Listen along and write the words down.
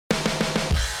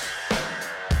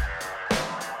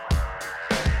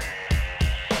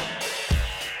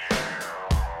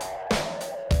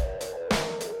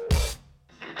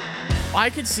I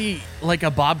could see like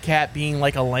a bobcat being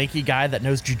like a lanky guy that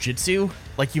knows jujitsu.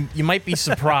 Like you might be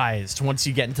surprised once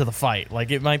you get into the fight.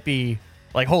 Like it might be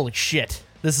like, holy shit,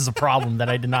 this is a problem that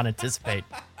I did not anticipate.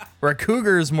 Where a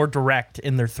cougar is more direct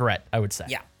in their threat, I would say.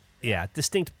 Yeah. Yeah,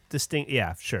 distinct.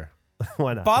 Yeah, sure.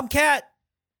 Why not? Bobcat,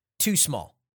 too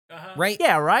small, right?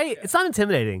 Yeah, right. It's not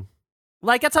intimidating.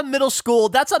 Like that's a middle school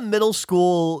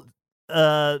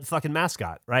fucking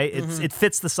mascot, right? It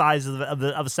fits the size of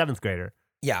a seventh grader.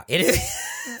 Yeah, it is.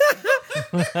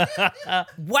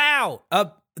 Wow.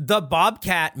 The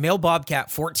bobcat, male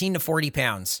bobcat, 14 to 40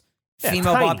 pounds. Yeah,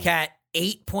 Female tiny. bobcat,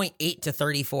 8.8 to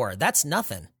 34. That's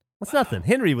nothing. That's nothing.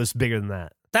 Henry was bigger than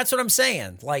that. That's what I'm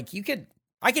saying. Like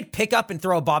I could pick up and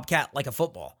throw a bobcat like a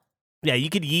football. Yeah,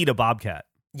 you could eat a bobcat.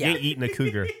 Yeah. You ain't eating a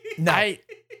cougar. No.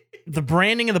 The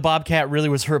branding of the bobcat really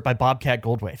was hurt by Bobcat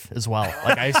Goldthwait as well.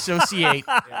 Like I associate,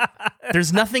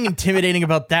 there's nothing intimidating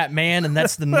about that man, and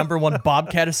that's the number one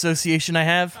bobcat association I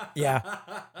have. Yeah.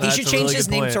 He That's should a change really his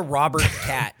good name point. to Robert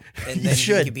Cat, and then he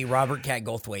should. could be Robert Cat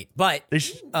Goldthwait. But, They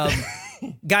sh-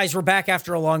 guys, we're back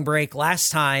after a long break.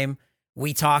 Last time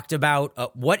we talked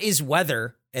about what is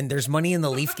weather, and there's money in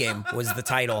the Leaf game was the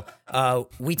title.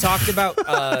 We talked about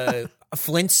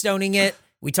Flintstoning it.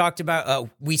 We talked about,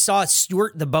 we saw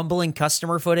Stuart the bumbling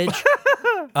customer footage.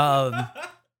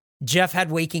 Jeff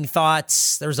had waking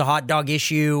thoughts. There was a hot dog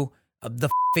issue. The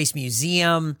face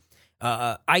museum.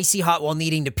 Icy hot while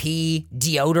needing to pee.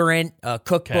 Deodorant.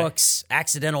 Cookbooks.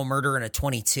 Accidental murder and a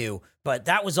 22. But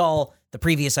that was all the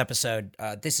previous episode.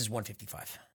 This is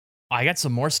 155. I got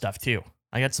some more stuff too.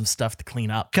 I got some stuff to clean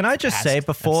up. Can I just Past say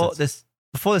before episodes.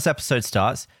 this episode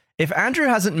starts, if Andrew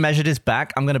hasn't measured his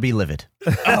back, I'm going to be livid.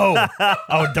 Oh,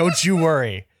 don't you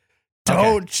worry.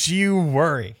 Don't you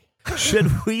worry.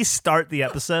 Should we start the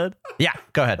episode? Yeah,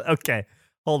 go ahead. Okay,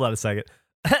 hold on a second.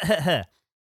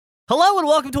 Hello and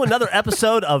welcome to another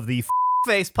episode of the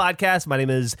Face Podcast. My name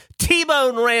is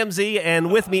T-Bone Ramsey,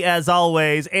 and with me, as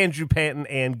always, Andrew Panton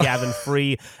and Gavin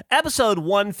Free. Episode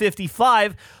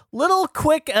 155. Little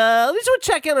quick, we just want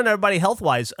to check in on everybody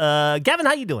health-wise. Gavin,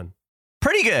 how you doing?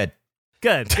 Pretty good.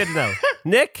 Good to know.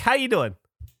 Nick, how you doing?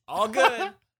 All good.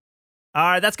 All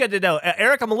right, that's good to know.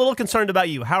 Eric, I'm a little concerned about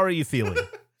you. How are you feeling?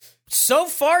 So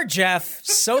far, Jeff,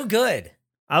 so good.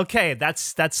 Okay,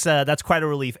 that's quite a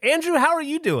relief. Andrew, how are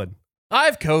you doing? I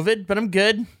have COVID, but I'm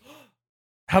good.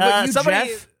 How about you,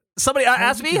 Jeff? Somebody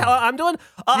asked me how I'm doing.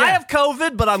 I have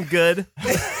COVID, but I'm good.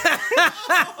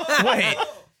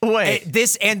 Wait.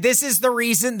 This is the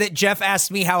reason that Jeff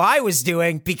asked me how I was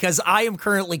doing, because I am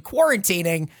currently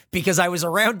quarantining because I was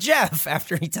around Jeff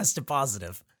after he tested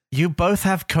positive. You both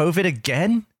have COVID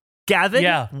again? Gavin,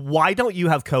 Yeah. why don't you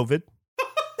have COVID?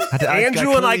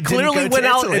 Andrew I and I clearly didn't go went to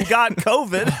out Italy. and got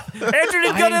COVID. Andrew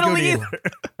didn't go to Italy either.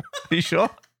 Are you sure?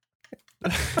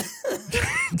 You're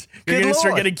Good going to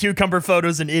start Lord. getting cucumber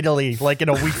photos in Italy like in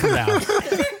a week from now.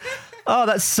 Oh,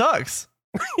 that sucks.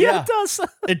 Yeah, it does.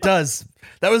 It does.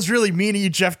 That was really mean of you,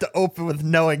 Jeff, to open with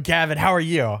knowing, Gavin, how are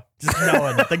you? Just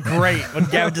knowing the great. When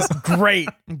Gavin just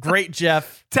great,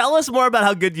 Jeff. Tell us more about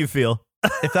how good you feel.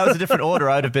 If that was a different order,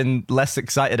 I would have been less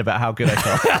excited about how good I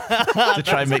felt to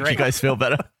try and make you guys feel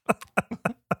better.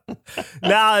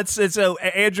 No, it's so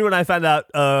Andrew and I found out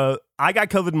I got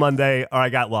COVID Monday, or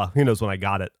who knows when I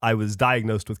got it. I was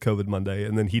diagnosed with COVID Monday,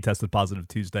 and then he tested positive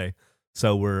Tuesday.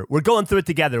 So we're going through it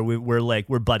together.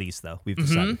 We're buddies though. We've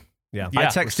decided. Yeah. Yeah. I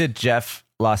texted Jeff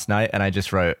last night and I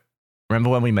just wrote, remember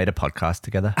when we made a podcast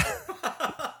together?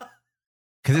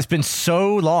 Because it's been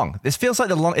so long. This feels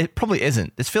like it probably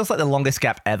isn't. This feels like the longest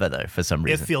gap ever though, for some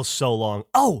It reason. feels so long.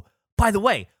 Oh, by the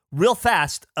way, real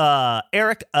fast,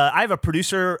 Eric, I have a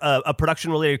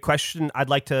production related question I'd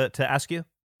like to ask you.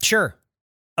 Sure.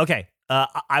 Okay.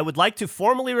 I would like to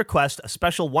formally request a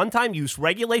special one-time use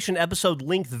regulation episode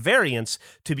length variance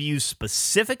to be used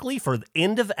specifically for the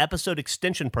end of episode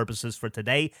extension purposes for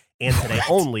today and today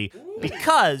only,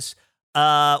 because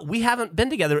we haven't been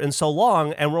together in so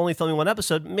long and we're only filming one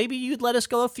episode. Maybe you'd let us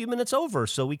go a few minutes over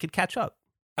so we could catch up.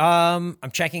 I'm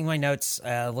checking my notes,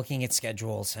 looking at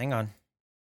schedules. Hang on.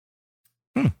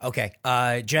 Okay.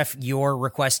 Jeff, your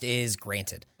request is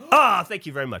granted. Thank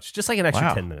you very much. Just like an extra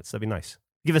Wow. 10 minutes. That'd be nice.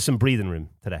 Give us some breathing room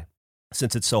today,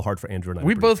 since it's so hard for Andrew and I to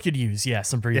We breathe. both could use,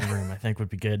 some breathing room, I think would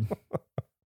be good.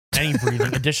 Any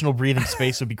additional breathing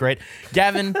space would be great.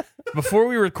 Gavin, before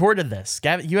we recorded this,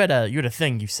 Gavin, you had a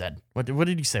thing you said. What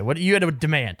did you say? You had a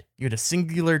demand. You had a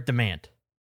singular demand.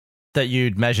 That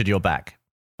you'd measured your back.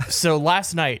 So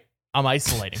last night, I'm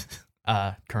isolating,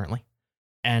 currently,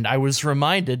 and I was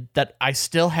reminded that I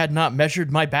still had not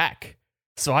measured my back.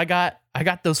 So I got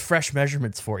those fresh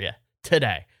measurements for you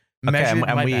today. Okay, Measured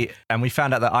my back. and we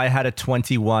found out that I had a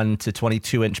 21 to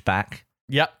 22 inch back.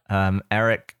 Yep.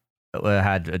 Eric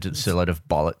had just a load of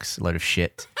bollocks, a load of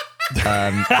shit.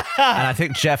 And I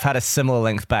think Jeff had a similar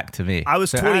length back to me. I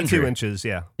was So 22 Andrew- inches,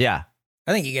 yeah. Yeah.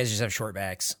 I think you guys just have short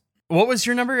backs. What was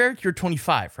your number, Eric? You're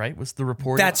 25, right? Was the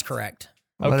report? That's correct.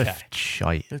 What a Okay.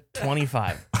 shite.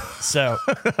 25. So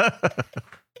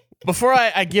before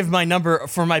I give my number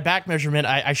for my back measurement,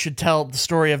 I should tell the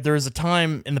story of there was a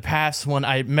time in the past when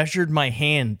I measured my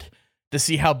hand to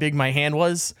see how big my hand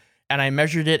was, and I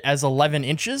measured it as 11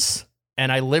 inches,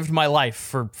 and I lived my life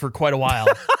for quite a while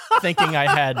thinking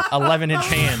I had 11-inch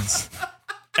hands.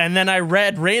 And then I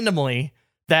read randomly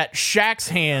that Shaq's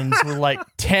hands were like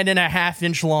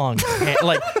 10.5-inch long.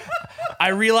 Like, I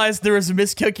realized there was a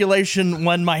miscalculation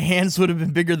when my hands would have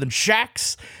been bigger than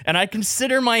Shaq's, and I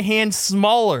consider my hand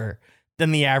smaller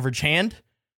than the average hand.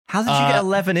 How did you get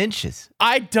 11 inches?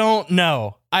 I don't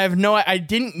know. I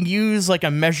didn't use like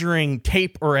a measuring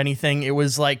tape or anything. It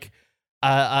was like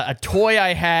a toy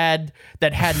I had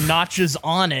that had notches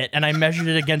on it, and I measured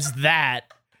it against that.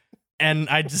 And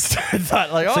I just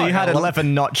thought like, oh, So you I had got an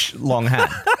 11-notch long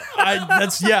hand.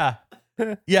 yeah.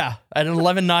 I had an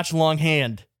 11-notch long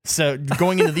hand. So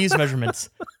going into these measurements,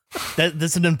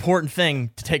 that's an important thing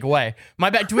to take away.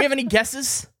 My back. Do we have any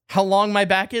guesses how long my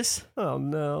back is? Oh,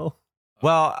 no.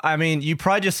 Well, I mean, you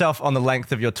pride yourself on the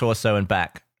length of your torso and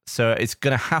back. So it's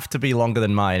going to have to be longer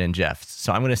than mine and Jeff's.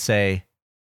 So I'm going to say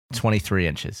 23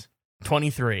 inches.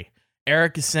 23.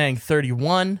 Eric is saying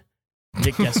 31.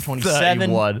 Nick guessed 27.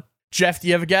 31. Jeff, do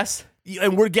you have a guess?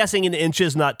 And we're guessing in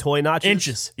inches, not toy notches?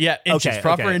 Inches. Yeah, inches. Okay,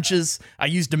 Proper okay. inches. I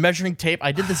used a measuring tape.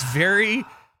 I did this very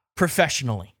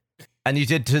professionally. And you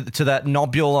did to that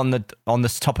nobule on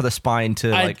the top of the spine to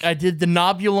like I did the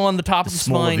nobule on the top of the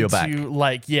small of spine your back. to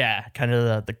like, yeah, kind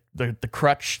of the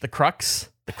crux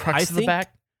of the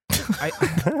back.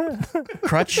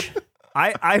 Crutch.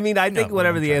 I mean, I think what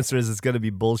whatever I'm the answer is, it's going to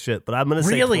be bullshit, but I'm going to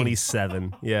say Really?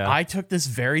 27. Yeah. I took this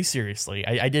very seriously.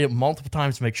 I did it multiple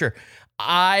times to make sure.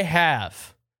 I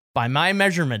have, by my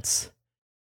measurements,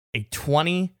 a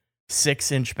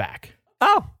 26-inch back.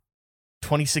 Oh,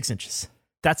 26 inches.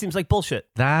 that seems like bullshit.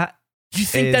 that. You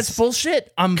think Is that's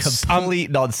bullshit? I'm Complete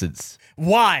nonsense.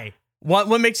 Why? What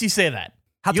makes you say that?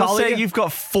 How You're tall are saying you? you've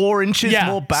got 4 inches Yeah,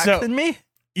 more back so- than me?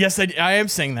 Yes, I am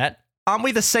saying that. Aren't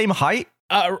we the same height?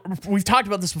 We've talked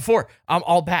about this before. I'm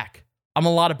all back. I'm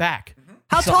a lot of back.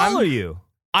 How So tall are you?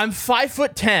 I'm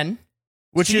 5'10",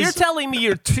 which So is you're telling me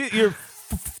you're 2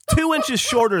 inches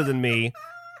shorter than me,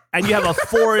 and you have a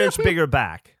 4-inch bigger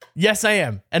back. yes, I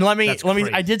am. And let me.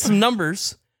 crazy. I did some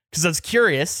numbers because I was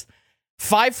curious.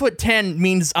 5'10"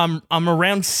 means I'm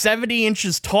around 70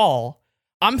 inches tall.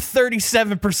 I'm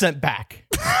 37% back.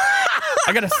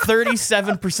 I got a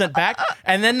 37% back,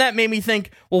 and then that made me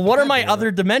think, well, what are my other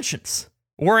dimensions?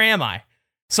 Where am I?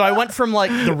 So I went from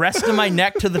like the rest of my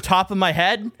neck to the top of my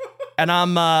head, and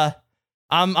I'm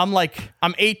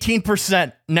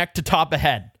 18% neck to top of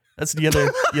head. That's the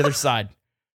other side.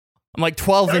 I'm like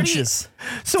 12 inches.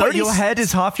 So what, your head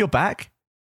is half your back?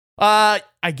 I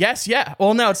guess, yeah.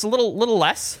 Well, no, it's a little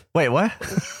less. Wait, what?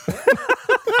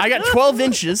 I got 12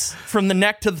 inches from the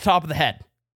neck to the top of the head.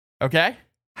 Okay?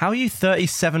 How are you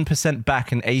 37%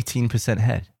 back and 18%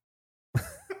 head?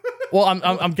 Well,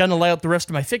 I'm gonna lay out the rest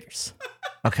of my figures.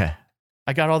 Okay.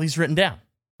 I got all these written down.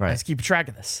 Right. Let's keep track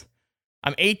of this.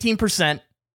 I'm 18%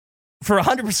 for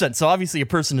 100%. So obviously a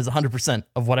person is 100%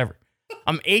 of whatever.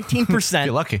 I'm 18%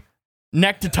 You're lucky.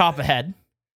 neck to top of head,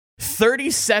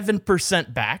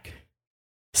 37% back,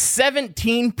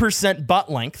 17%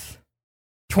 butt length,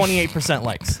 28%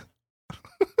 legs.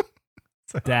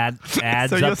 That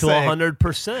adds So you're up to saying-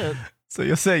 100%. So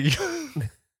you're saying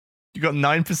you got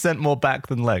 9% more back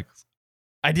than legs?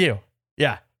 I do.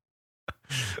 Yeah.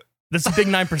 That's a big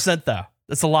 9% though.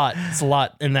 That's a lot. It's a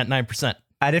lot in that 9%.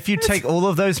 And if you take all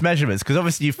of those measurements, because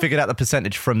obviously you figured out the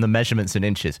percentage from the measurements in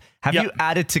inches, have Yep. you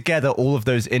added together all of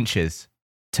those inches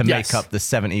to Yes. make up the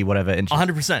 70 whatever inches?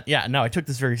 100%. Yeah. No, I took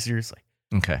this very seriously.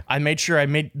 Okay. I made sure I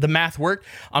made the math work.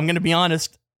 I'm going to be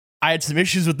honest. I had some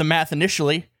issues with the math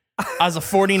initially. I was a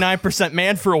 49%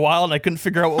 man for a while and I couldn't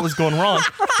figure out what was going wrong.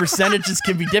 Percentages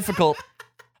can be difficult.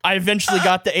 I eventually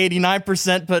got to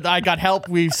 89%, but I got help.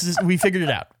 We figured it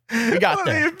out. We got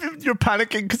there. You're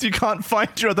panicking because you can't find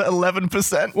your other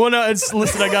 11%. Well, no, listen,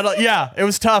 it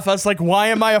was tough. I was like, why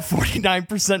am I a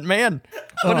 49% man?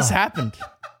 What has happened?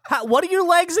 What are your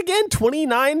legs again?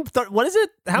 29? What is it?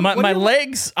 My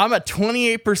legs, I'm at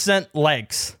 28%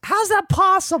 legs. How's that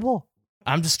possible?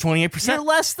 I'm just 28%. You're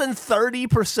less than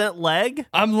 30% leg?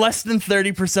 I'm less than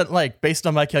 30% leg based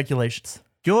on my calculations.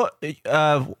 You're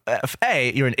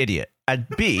A, you're an idiot. And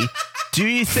B, do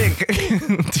you think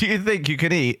you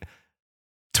can eat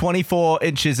 24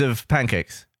 inches of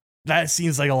pancakes. That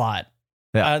seems like a lot.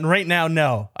 Yeah. And right now,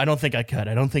 no, I don't think I could.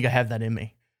 I don't think I have that in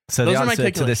me. So Those the are my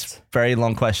answer to this calculations. very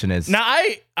long question is Now,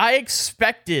 I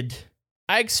expected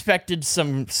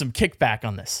some kickback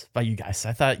on this by you guys.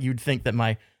 I thought you'd think that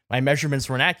my measurements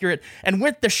weren't accurate. And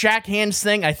with the Shaq hands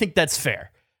thing, I think that's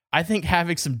fair. I think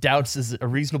having some doubts is a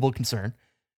reasonable concern.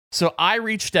 So I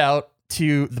reached out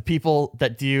to the people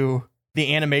that do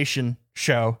the animation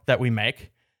show that we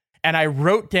make, and I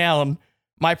wrote down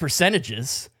my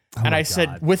percentages, and I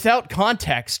said, without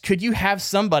context, could you have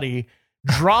somebody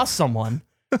draw someone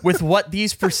with what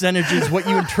these percentages, what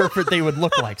you interpret they would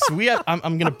look like? So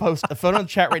I'm going to post a photo in the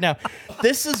chat right now.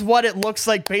 This is what it looks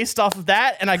like based off of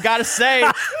that, and I got to say,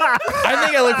 I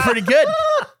think I look pretty good.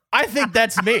 I think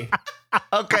that's me.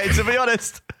 okay. To be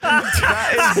honest,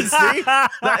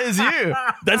 that is you.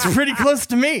 That's pretty close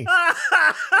to me.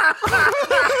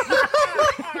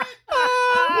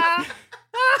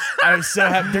 I'm so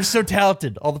happy. They're so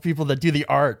talented. All the people that do the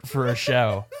art for a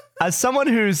show. As someone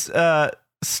who's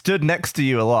stood next to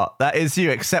you a lot, that is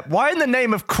you. Except, why in the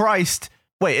name of Christ?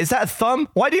 Wait, is that a thumb?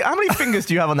 How many fingers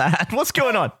do you have on that hand? What's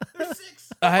going on?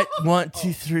 1,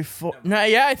 2, 3, 4. No,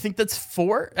 yeah, I think that's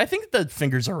 4. I think the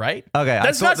fingers are right. Okay,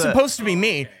 that's not supposed to be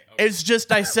me. It's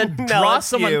just I said draw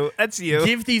someone. You. That's you.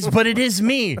 Give these, but it is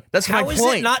me. That's my point. How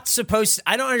is it not supposed to,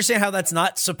 I don't understand how that's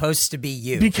not supposed to be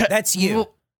you. That's you.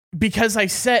 Well, because I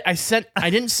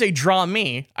didn't say draw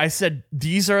me. I said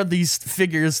these are these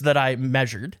figures that I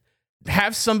measured.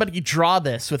 Have somebody draw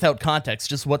this without context,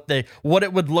 just what it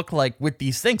would look like with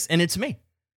these things, and it's me.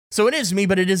 So it is me,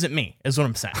 but it isn't me, is what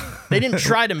I'm saying. They didn't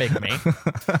try to make me.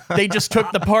 They just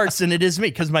took the parts, and it is me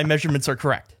because my measurements are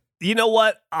correct. You know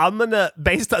what?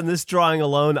 Based on this drawing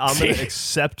alone, I'm gonna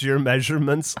accept your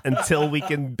measurements until we're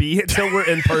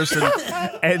in person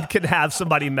and can have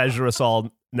somebody measure us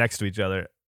all next to each other.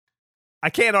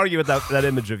 I can't argue with that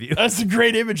image of you. That's a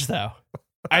great image, though.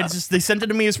 They sent it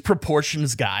to me as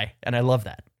proportions guy, and I love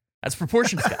that. That's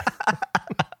proportions guy.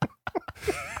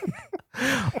 So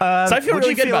I feel would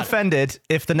really you good feel about offended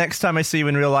if the next time I see you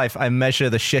in real life, I measure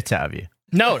the shit out of you?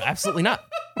 No, absolutely not.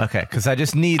 Okay, because I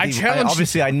just need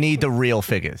obviously I need the real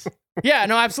figures. Yeah,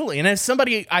 no, absolutely. And as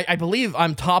somebody, I believe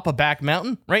I'm top of Back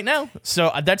Mountain right now,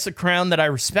 so that's a crown that I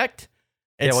respect.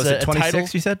 It's was it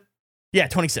 26? You said? Yeah,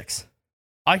 26.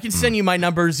 I can send you my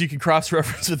numbers. You can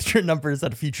cross-reference with your numbers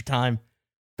at a future time.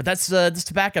 But that's just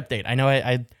a back update. I know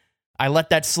I let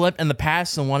that slip in the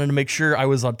past and wanted to make sure I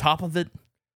was on top of it.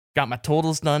 Got my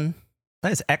totals done.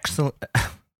 That is excellent.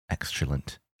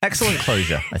 Excellent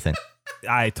closure, I think.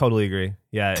 I totally agree.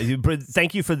 Yeah.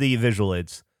 Thank you for the visual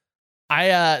aids.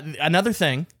 Another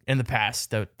thing in the past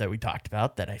that we talked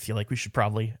about that I feel like we should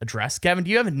probably address. Kevin,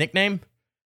 do you have a nickname?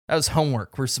 That was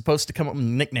homework. We're supposed to come up with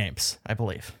nicknames, I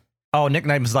believe. Oh,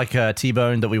 nicknames like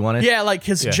T-Bone that we wanted? Yeah, like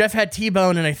Jeff had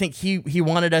T-Bone, and I think he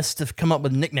wanted us to come up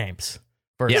with nicknames.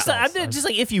 Just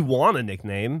like if you want a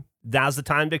nickname, now's the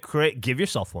time to give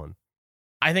yourself one.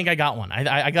 I think I got one.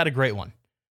 I got a great one.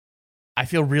 I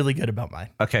feel really good about mine.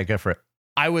 Okay, go for it.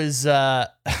 I was, I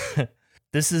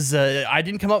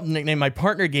didn't come up with a nickname. My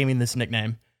partner gave me this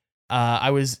nickname.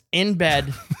 I was in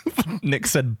bed. Nick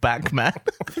said Backman.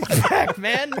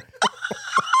 Backman?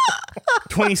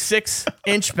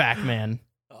 26-inch Backman.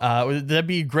 That'd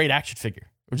be a great action figure.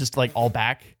 It was just like all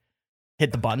back,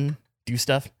 hit the button, do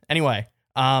stuff. Anyway,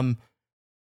 I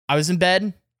was in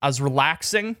bed. I was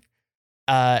relaxing,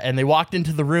 and they walked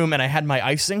into the room, and I had my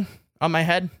icing on my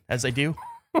head, as I do,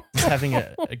 just having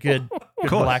a good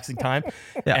relaxing time.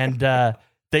 Yeah. And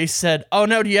they said, "Oh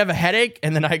no, do you have a headache?"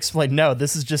 And then I explained, "No,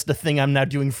 this is just a thing I'm now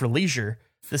doing for leisure.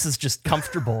 This is just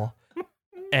comfortable."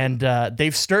 And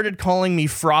they've started calling me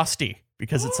Frosty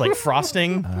because it's like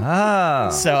frosting. Oh.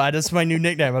 So that's my new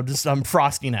nickname. I'm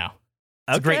Frosty now.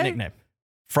 It's a great nickname.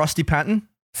 Frosty Patton?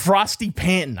 Frosty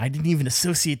Panton. I didn't even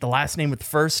associate the last name with the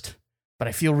first, but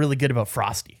I feel really good about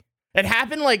Frosty. It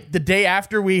happened like the day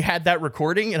after we had that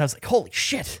recording, and I was like, holy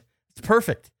shit, it's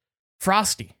perfect.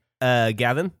 Frosty.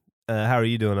 Gavin, how are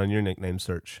you doing on your nickname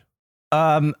search?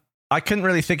 I couldn't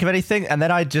really think of anything, and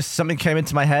then something came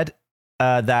into my head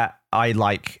that I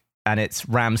like, and it's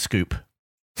Ram Scoop.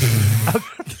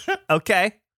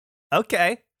 Okay.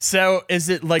 So is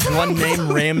it like one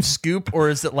name Ram Scoop, or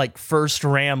is it like first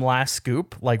Ram, last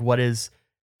Scoop? Like what's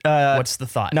the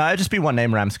thought? No, it'd just be one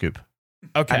name, Ram Scoop.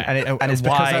 Okay. And it's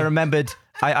because I remembered,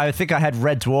 I think I had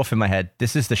Red Dwarf in my head.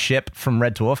 This is the ship from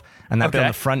Red Dwarf, and that bit on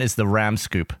the front is the Ram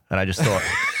Scoop. And I just thought,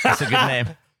 that's a good name.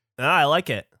 I like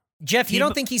it. Jeff, you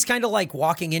don't think he's kind of like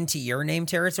walking into your name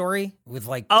territory with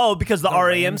like... Oh, because the RAM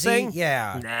Ramsey thing?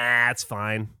 Yeah. Nah, it's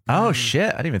fine. Oh,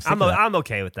 shit. I didn't even think of that. I'm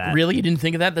okay with that. Really? You didn't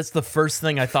think of that? That's the first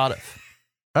thing I thought of.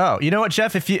 Oh, you know what,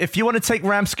 Jeff? If you want to take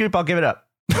Ram Scoop, I'll give it up.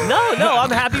 No,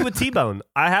 I'm happy with T-Bone.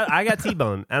 I got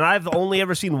T-Bone, and I've only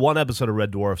ever seen one episode of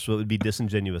Red Dwarf, so it would be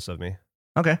disingenuous of me.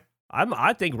 Okay.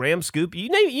 I think Ram Scoop.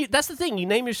 That's the thing. You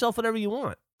name yourself whatever you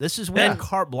want. We have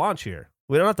carte blanche here.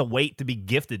 We don't have to wait to be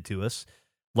gifted to us.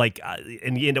 Like,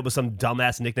 and you end up with some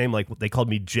dumbass nickname like they called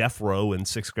me Jeff Rowe in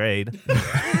 6th grade.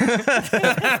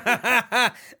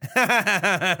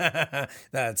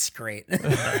 That's great.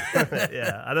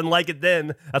 Yeah, I didn't like it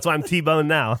then. That's why I'm T-Bone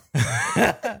now.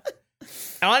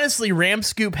 Honestly, Ram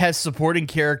Scoop has supporting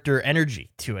character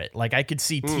energy to it. Like, I could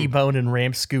see T-Bone and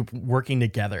Ram Scoop working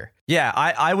together. Yeah,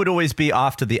 I would always be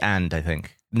after the and, I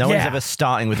think. No one's ever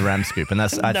starting with Ram Scoop, and I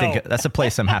think that's a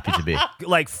place I'm happy to be.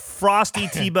 Like Frosty,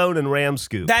 T-Bone, and Ram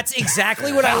Scoop. That's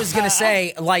exactly what I was gonna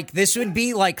say. Like, this would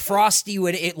be like Frosty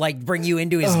would bring you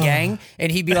into his gang,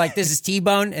 and he'd be like, "This is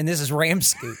T-Bone, and this is Ram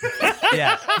Scoop."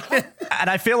 Yeah, and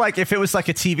I feel like if it was like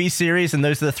a TV series and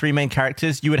those are the 3 main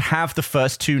characters, you would have the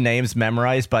first 2 names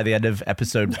memorized by the end of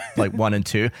episode like 1 and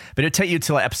 2, but it'd take you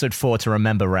to like episode 4 to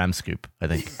remember Ram Scoop, I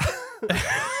think.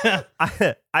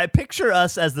 I picture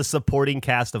us as the supporting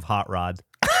cast of Hot Rod.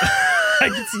 I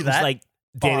can see that. Just like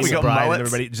Danny we got McBride and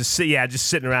mullets. everybody just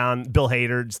sitting around. Bill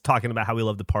Hader just talking about how we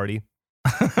love to party.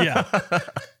 Yeah.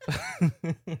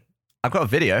 I've got a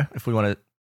video if we want to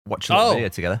watch a little video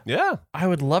together. Yeah. I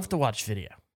would love to watch video.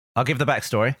 I'll give the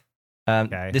backstory.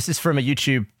 Okay. This is from a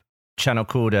YouTube channel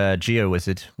called Geo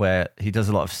Wizard, where he does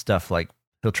a lot of stuff like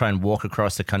he'll try and walk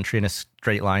across the country in a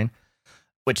straight line,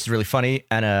 which is really funny.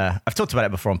 And I've talked about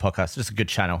it before on podcasts. It's just a good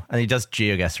channel. And he does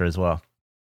GeoGuessr as well.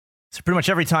 So pretty much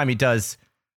every time he does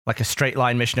like a straight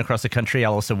line mission across the country,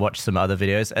 I'll also watch some other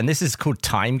videos. And this is called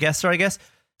Time Guesser, I guess.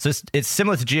 So it's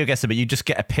similar to GeoGuessr, but you just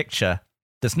get a picture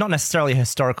that's not necessarily a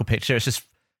historical picture. It's just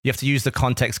you have to use the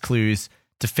context clues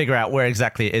to figure out where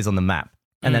exactly it is on the map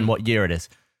and then what year it is.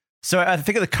 So I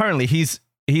think that currently he's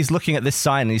looking at this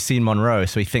sign and he's seen Monroe.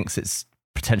 So he thinks it's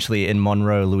potentially in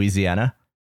Monroe, Louisiana.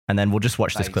 And then we'll just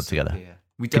watch this clip together.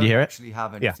 We Can don't you hear it? actually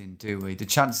have anything, do we? The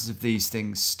chances of these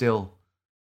things still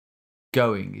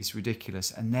going is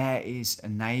ridiculous. And there is a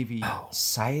Navy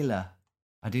sailor.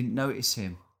 I didn't notice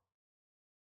him.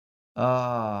 I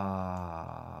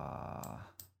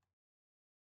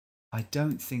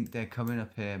don't think they're coming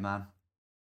up here, man.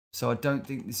 So I don't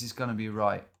think this is going to be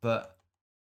right. But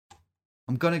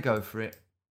I'm going to go for it.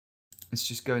 Let's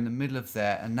just go in the middle of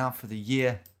there. And now for the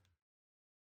year.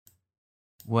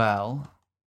 Well,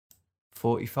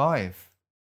 45.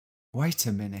 Wait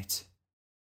a minute.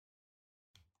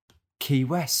 Key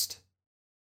West.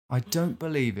 I don't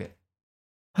believe it.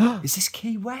 Is this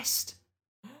Key West?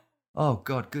 Oh,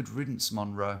 God, good riddance,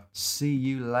 Monroe. See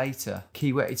you later.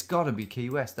 Key West. It's got to be Key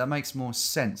West. That makes more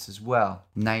sense as well.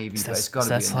 Navy, but it's got to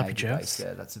be a Sloppy Navy Joe's? base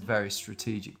there. That's a very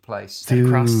strategic place.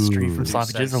 Across the street from Dude.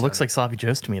 Sloppy Joe's. It looks like Sloppy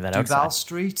Joe's to me, that Duval outside.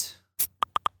 Street.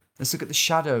 Let's look at the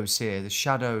shadows here. The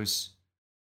shadows.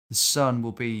 The sun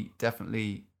will be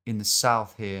definitely in the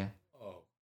south here.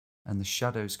 And the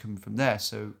shadows coming from there.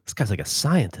 So This guy's like a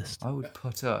scientist. I would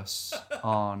put us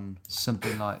on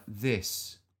something like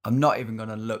this. I'm not even going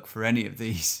to look for any of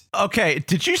these. Okay,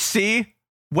 did you see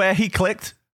where he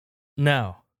clicked?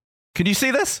 No. Can you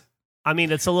see this? I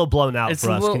mean, it's a little blown out It's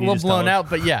for a us. little, Can you just blown tell us? out,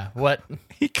 but yeah, what?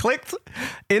 He clicked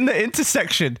in the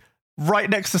intersection right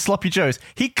next to Sloppy Joe's.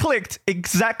 He clicked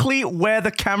exactly where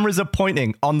the cameras are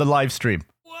pointing on the live stream.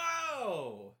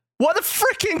 Whoa! What are the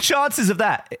freaking chances of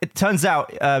that? It turns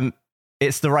out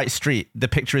it's the right street. The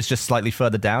picture is just slightly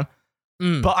further down.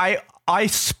 But I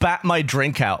spat my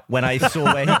drink out when I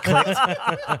saw where he clicked.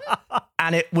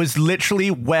 And it was literally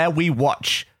where we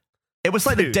watch. It was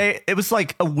like the day, it was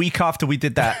like a week after we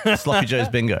did that Sloppy Joe's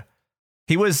bingo.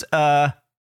 He was,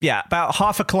 about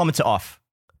half a kilometer off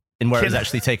in where it was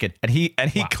actually taken. And he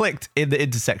clicked in the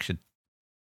intersection.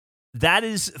 That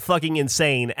is fucking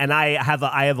insane. And I have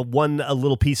a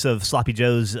little piece of Sloppy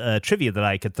Joe's trivia that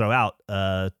I could throw out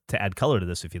to add color to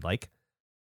this if you'd like.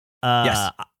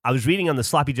 Yes. I was reading on the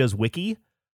Sloppy Joe's wiki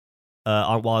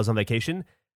while I was on vacation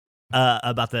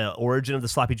about the origin of the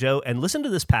Sloppy Joe, and listen to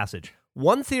this passage.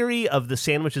 One theory of the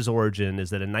sandwich's origin is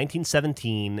that in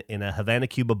 1917, in a Havana,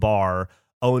 Cuba bar,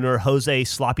 owner Jose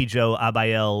Sloppy Joe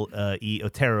Abael y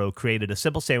Otero created a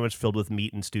simple sandwich filled with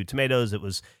meat and stewed tomatoes. It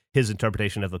was his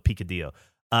interpretation of a picadillo.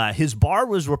 His bar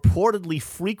was reportedly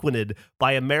frequented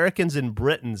by Americans and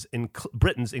Britons,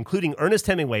 including Ernest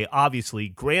Hemingway, obviously,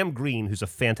 Graham Greene, who's a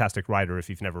fantastic writer if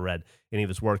you've never read any of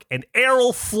his work, and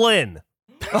Errol Flynn.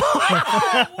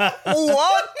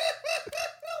 What?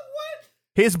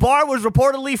 His bar was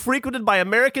reportedly frequented by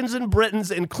Americans and Britons,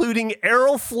 including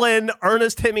Errol Flynn,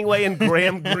 Ernest Hemingway, and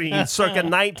Graham Greene, circa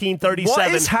 1937.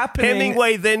 What is happening?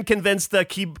 Hemingway then convinced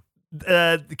him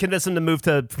to move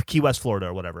to Key West, Florida,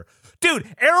 or whatever.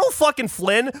 Dude, Errol fucking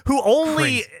Flynn, who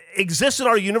only exists in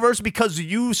our universe because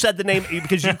you said the name,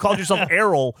 because you called yourself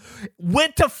Errol,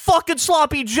 went to fucking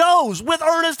Sloppy Joe's with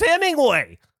Ernest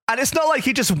Hemingway. And it's not like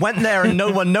he just went there and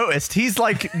no one noticed. He's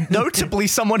like notably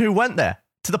someone who went there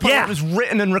to the point where it was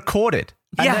written and recorded.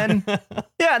 And then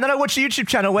I watch a YouTube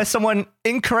channel where someone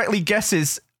incorrectly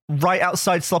guesses right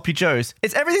outside Sloppy Joe's.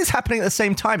 Everything's happening at the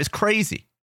same time. It's crazy.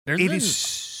 There's It been is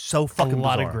so fucking a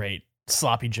lot bizarre. of great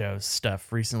Sloppy Joe's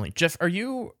stuff recently. Jeff, are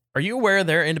you aware of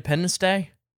their Independence Day?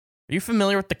 Are you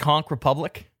familiar with the Conch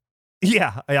Republic?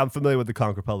 Yeah, I'm familiar with the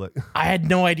Conch Republic. I had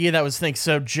no idea that was a thing.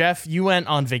 So, Jeff, you went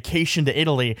on vacation to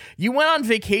Italy. You went on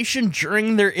vacation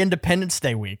during their Independence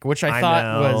Day week, which I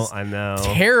thought was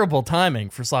terrible timing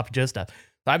for Sloppy Joe stuff. So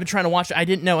I've been trying to watch it. I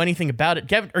didn't know anything about it.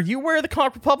 Gavin, are you aware of the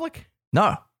Conch Republic?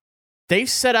 No. They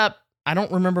set up, I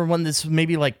don't remember when this was,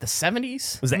 maybe like the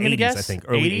 70s? It was the 80s, I think.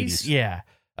 Early 80s. Yeah.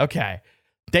 Okay.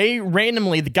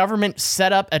 The government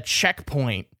set up a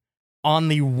checkpoint on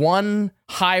the one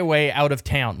highway out of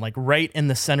town, like right in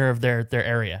the center of their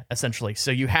area, essentially. So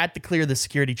you had to clear the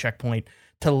security checkpoint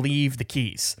to leave the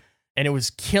Keys. And it was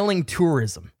killing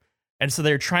tourism. And so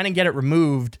they were trying to get it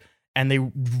removed, and they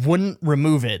wouldn't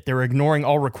remove it. They were ignoring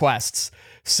all requests.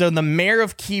 So the mayor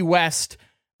of Key West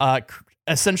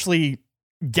essentially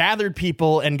gathered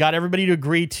people and got everybody to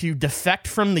agree to defect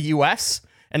from the U.S.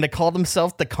 and to call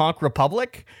themselves the Conch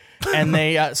Republic. And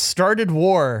they started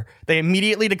war. They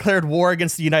immediately declared war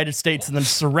against the United States and then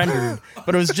surrendered.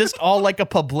 But it was just all like a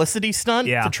publicity stunt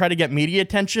to try to get media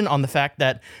attention on the fact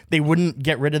that they wouldn't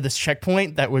get rid of this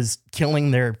checkpoint that was killing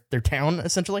their town,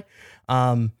 essentially.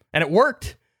 And it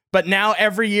worked. But now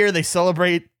every year they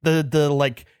celebrate the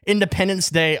like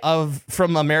Independence Day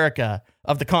from America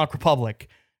of the Conch Republic.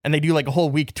 And they do like a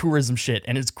whole week tourism shit.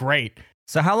 And it's great.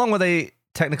 So how long were they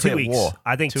technically 2 weeks. war?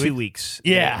 I think 2 weeks.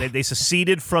 Yeah. They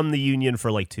seceded from the Union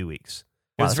for like 2 weeks.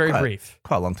 It was very brief.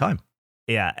 Quite a long time.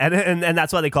 Yeah, and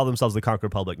that's why they call themselves the Conch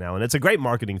Republic now. And it's a great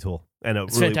marketing tool. And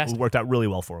it really worked out really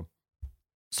well for them.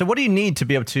 So what do you need to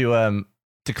be able to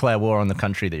declare war on the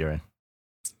country that you're in?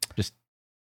 Just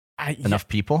enough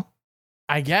people?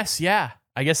 I guess, yeah.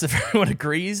 I guess if everyone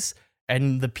agrees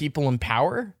and the people in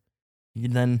power, you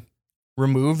then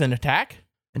remove and attack.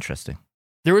 Interesting.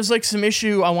 There was like some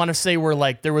issue, I want to say, where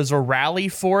like there was a rally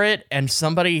for it and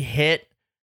somebody hit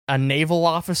a naval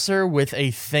officer with a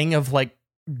thing of like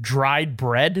dried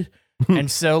bread.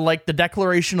 And so like the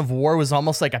declaration of war was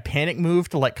almost like a panic move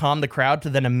to like calm the crowd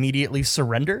to then immediately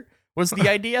surrender was the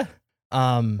idea.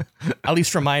 At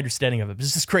least from my understanding of it.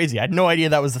 It's just crazy. I had no idea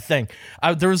that was the thing.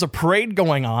 There was a parade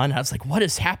going on. I was like, what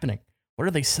is happening? What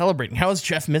are they celebrating? How is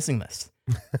Jeff missing this?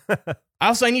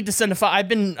 I need to send a file. I've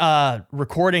been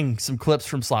recording some clips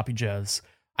from Sloppy Joe's.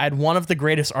 I had one of the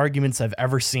greatest arguments I've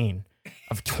ever seen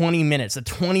of 20 minutes, a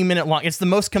 20-minute long. It's the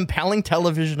most compelling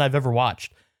television I've ever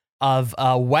watched of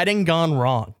a wedding gone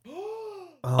wrong.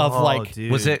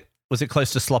 Dude. Was it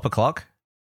close to slop o'clock?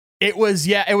 It was,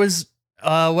 yeah, it was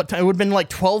what time? It would have been like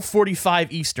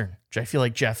 12:45 Eastern, which I feel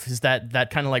like, Jeff, is that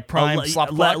kind of like prime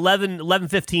slop o'clock?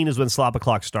 11:15 is when slop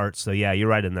o'clock starts. So yeah, you're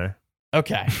right in there.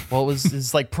 Okay. Well, it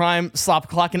was like prime slop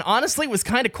o'clock, and honestly, it was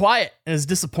kind of quiet and it was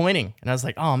disappointing. And I was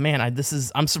like, oh man,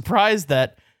 I'm surprised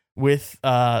that with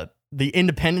the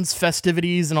independence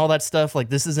festivities and all that stuff, like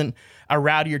this isn't a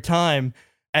rowdier time.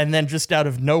 And then just out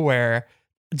of nowhere,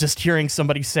 just hearing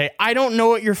somebody say, I don't know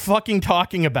what you're fucking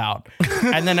talking about.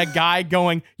 And then a guy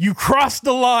going, you crossed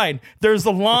the line. There's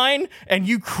a line and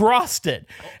you crossed it.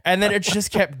 And then it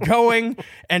just kept going.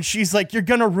 And she's like, you're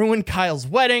going to ruin Kyle's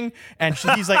wedding. And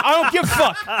he's like, I don't give a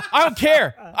fuck. I don't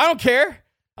care. I don't care.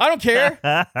 I don't care.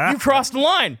 You crossed the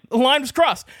line. The line was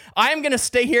crossed. I'm going to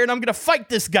stay here and I'm going to fight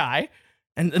this guy.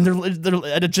 And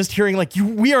they're just hearing like,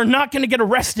 we are not going to get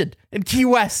arrested in Key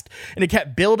West. And it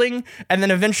kept building. And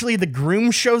then eventually the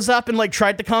groom shows up and like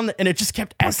tried to come. And it just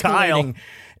kept escalating.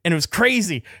 And it was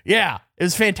crazy. Yeah, it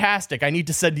was fantastic. I need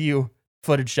to send you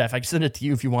footage, Jeff. I can send it to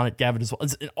you if you want it, Gavin, as well.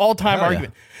 It's an all-time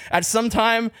argument. Yeah. At some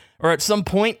time or at some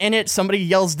point in it, somebody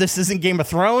yells, this isn't Game of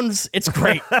Thrones. It's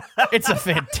great. It's a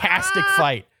fantastic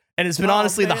fight. And it's been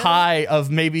honestly the high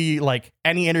of maybe like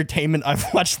any entertainment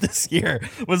I've watched this year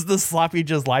was the Sloppy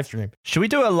Joe's live stream. Should we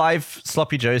do a live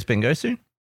Sloppy Joe's bingo soon?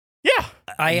 Yeah.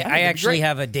 I actually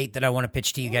have a date that I want to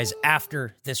pitch to you guys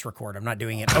after this record. I'm not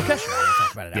doing it. Okay. We'll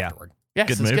talk about it afterward. Yeah,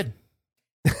 good move.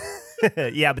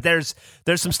 Good. Yeah, but there's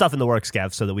some stuff in the works,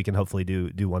 Gav, so that we can hopefully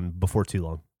do one before too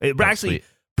long. We're actually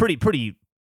pretty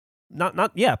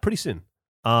soon.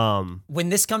 When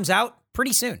this comes out,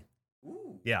 pretty soon.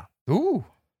 Yeah. Ooh.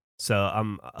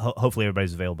 So hopefully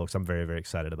everybody's available because I'm very, very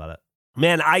excited about it.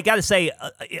 Man, I got to say,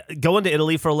 going to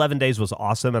Italy for 11 days was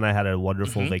awesome, and I had a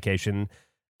wonderful vacation.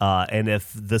 And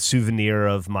if the souvenir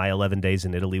of my 11 days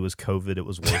in Italy was COVID, it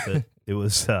was worth it. It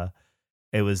was,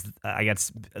 I got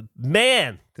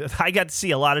to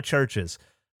see a lot of churches.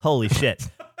 Holy shit.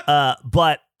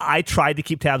 But I tried to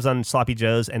keep tabs on Sloppy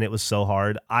Joe's, and it was so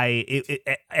hard.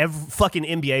 Fucking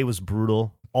NBA was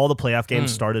brutal. All the playoff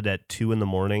games started at 2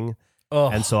 a.m.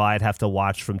 And so I'd have to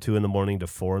watch from 2 a.m. to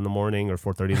 4 a.m. or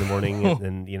 4:30 in the morning.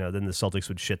 And then the Celtics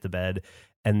would shit the bed.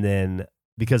 And then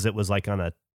because it was like on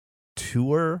a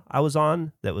tour I was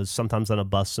on, that was sometimes on a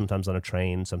bus, sometimes on a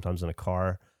train, sometimes in a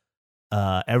car.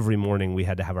 Every morning we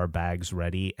had to have our bags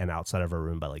ready and outside of our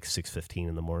room by like 6:15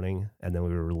 in the morning. And then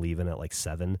we were leaving at like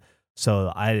 7.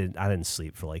 So I didn't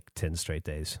sleep for like 10 straight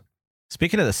days.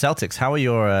 Speaking of the Celtics, how are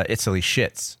your Italy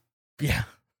shits? Yeah.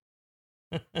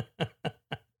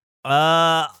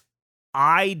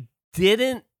 I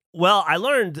didn't. Well, I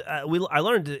learned. I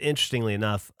learned interestingly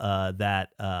enough that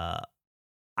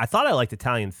I thought I liked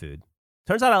Italian food.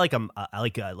 Turns out I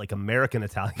like American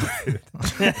Italian food.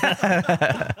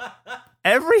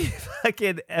 Every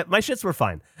fucking my shits were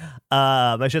fine.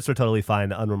 My shits were totally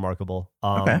fine, unremarkable.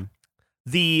 Okay.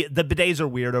 The bidets are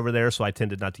weird over there, so I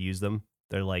tended not to use them.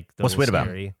 They're like What's weird about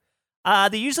them?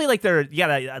 They usually like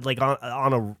like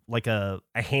on a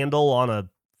handle on a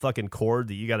fucking cord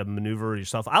that you got to maneuver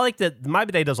yourself. I like that my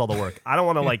bidet does all the work. I don't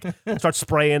want to like start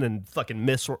spraying and fucking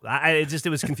miss. It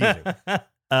was confusing. It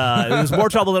was more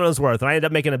trouble than it was worth, and I ended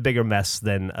up making a bigger mess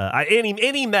than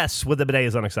any mess with the bidet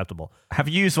is unacceptable. Have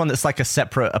you used one that's like a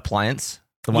separate appliance?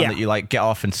 The one that you like get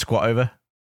off and squat over?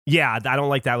 Yeah, I don't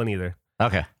like that one either.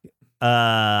 Okay.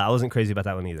 I wasn't crazy about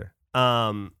that one either.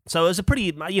 So it was a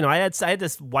pretty, I had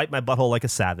to wipe my butthole like a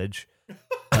savage.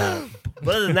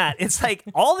 But other than that, it's like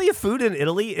all the food in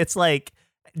Italy. It's like,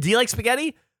 do you like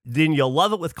spaghetti? Then you'll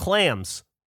love it with clams.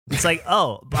 It's like,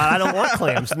 oh, but I don't want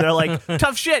clams. And they're like,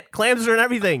 tough shit. Clams are in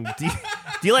everything. Do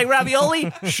you like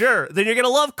ravioli? Sure. Then you're going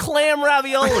to love clam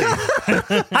ravioli.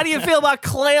 How do you feel about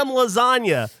clam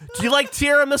lasagna? Do you like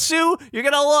tiramisu? You're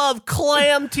going to love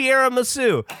clam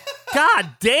tiramisu.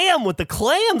 God damn with the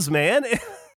clams, man.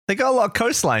 They got a lot of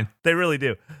coastline. They really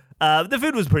do. The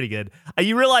food was pretty good.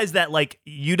 You realize that like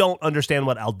you don't understand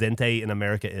what al dente in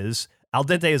America is. Al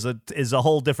dente is a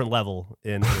whole different level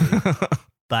in Italy.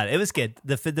 But it was good.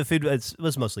 The food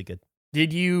was mostly good.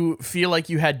 Did you feel like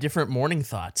you had different morning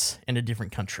thoughts in a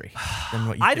different country than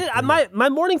what you I did. My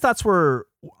morning thoughts were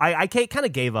I kind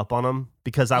of gave up on them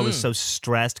because I was so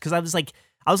stressed because I was like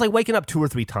waking up 2 or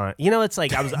 3 times. It's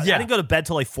like I didn't go to bed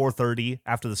till like 4:30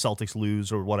 after the Celtics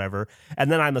lose or whatever.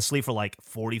 And then I'm asleep for like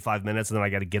 45 minutes and then I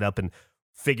got to get up and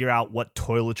figure out what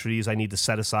toiletries I need to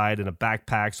set aside in a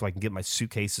backpack so I can get my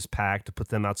suitcases packed to put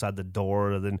them outside the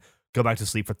door and then go back to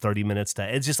sleep for 30 minutes.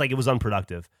 It's just like it was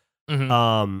unproductive.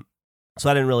 Mm-hmm. So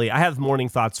I didn't really. I have morning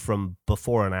thoughts from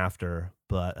before and after,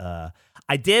 but I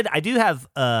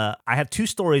have 2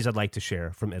 stories I'd like to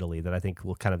share from Italy that I think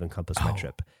will kind of encompass my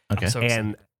trip. Okay. So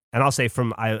And I'll say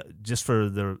just for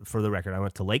the record, I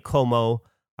went to Lake Como,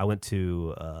 I went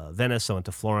to Venice, I went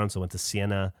to Florence, I went to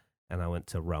Siena, and I went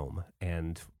to Rome.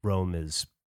 And Rome is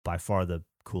by far the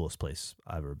coolest place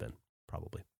I've ever been,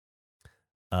 probably.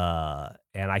 And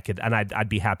I'd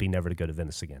be happy never to go to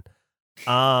Venice again.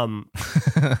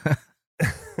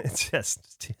 It's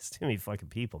just too many fucking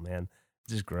people, man.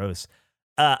 It's just gross.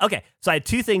 Okay, so I had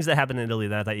 2 things that happened in Italy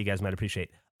that I thought you guys might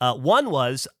appreciate. One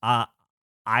was I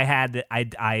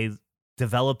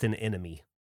developed an enemy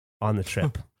on the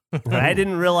trip. I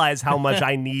didn't realize how much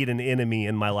I need an enemy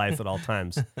in my life at all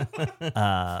times.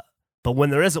 But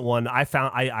when there isn't one,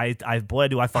 boy,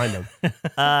 do I find them.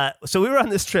 So we were on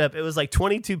this trip. It was like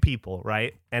 22 people,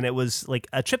 right? And it was like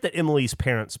a trip that Emily's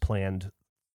parents planned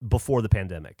before the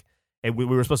pandemic. And we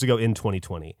were supposed to go in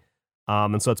 2020.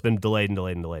 And so it's been delayed and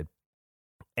delayed and delayed.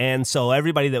 And so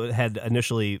everybody that had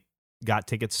initially got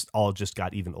tickets all just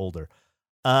got even older.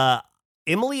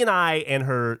 Emily and I and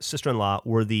her sister-in-law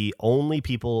were the only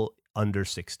people under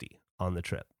 60 on the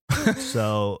trip.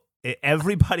 So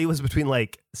everybody was between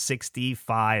like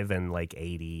 65 and like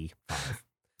 85.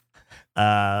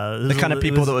 The kind of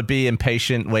people that would be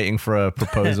impatient waiting for a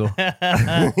proposal.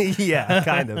 Yeah,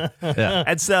 kind of. Yeah.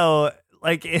 And so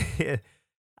like,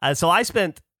 so I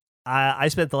spent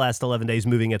the last 11 days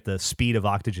moving at the speed of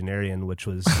octogenarian, which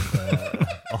was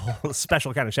a whole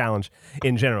special kind of challenge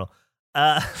in general.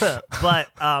 But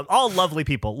all lovely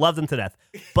people, love them to death.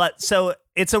 But so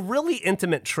it's a really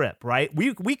intimate trip, right?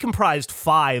 We comprised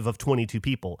 5 of 22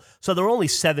 people, so there were only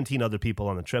 17 other people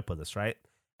on the trip with us, right?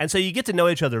 And so you get to know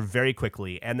each other very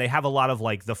quickly, and they have a lot of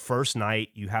like the first night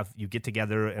you get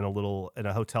together in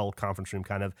a hotel conference room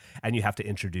kind of, and you have to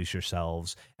introduce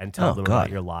yourselves and tell them about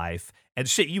your life and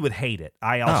shit. You would hate it.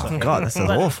 I also hate God, it. that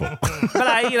sounds awful. But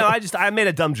I made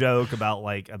a dumb joke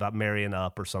about marrying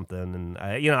up or something, and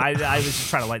I was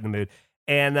just trying to lighten the mood.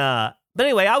 And but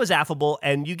anyway, I was affable,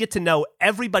 and you get to know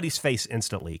everybody's face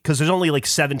instantly because there's only like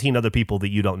 17 other people that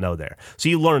you don't know there, so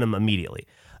you learn them immediately.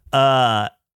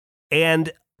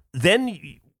 And then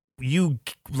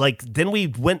then we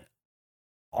went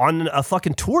on a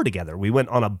fucking tour together. We went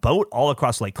on a boat all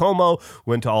across Lake Como,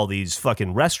 went to all these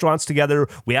fucking restaurants together.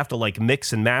 We have to like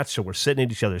mix and match, so we're sitting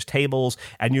at each other's tables,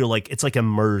 and it's like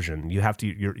immersion.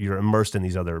 You're immersed in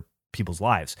these other people's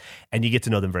lives, and you get to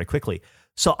know them very quickly.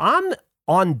 So I'm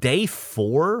on day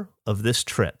 4 of this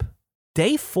trip.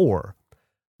 Day 4,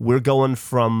 we're going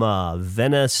from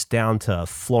Venice down to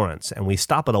Florence, and we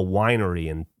stop at a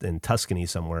winery in Tuscany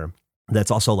somewhere.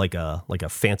 That's also like a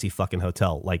fancy fucking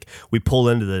hotel. Like we pull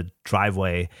into the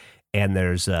driveway, and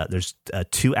there's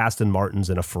 2 Aston Martins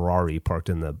and a Ferrari parked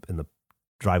in the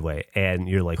driveway, and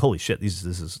you're like, holy shit,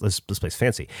 this place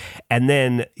fancy. And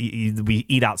then we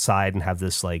eat outside and have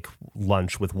this like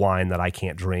lunch with wine that I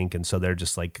can't drink, and so they're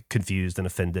just like confused and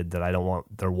offended that I don't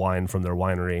want their wine from their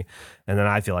winery, and then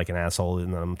I feel like an asshole,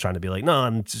 and I'm trying to be like,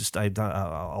 no,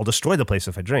 I'll destroy the place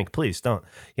if I drink, please don't,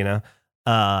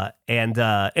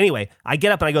 Anyway, I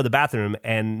get up and I go to the bathroom,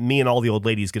 and me and all the old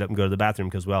ladies get up and go to the bathroom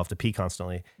because we all have to pee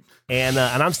constantly. And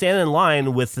I'm standing in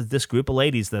line with this group of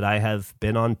ladies that I have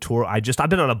been on tour. I've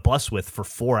been on a bus with for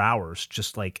 4 hours,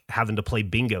 just like having to play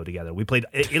bingo together. We played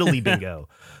Italy bingo.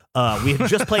 We had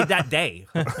just played that day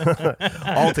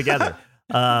all together.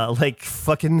 Like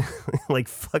fucking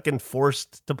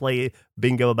forced to play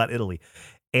bingo about Italy.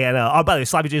 And by the way,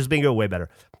 Sloppy Joe's bingo way better.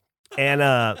 And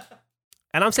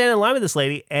I'm standing in line with this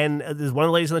lady, and there's one of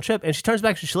the ladies on the trip, and she turns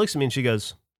back and she looks at me and she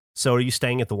goes, "So are you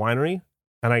staying at the winery?"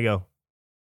 And I go,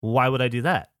 "Why would I do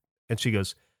that?" And she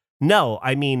goes, "No,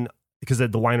 I mean, because the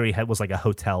winery was like a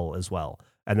hotel as well,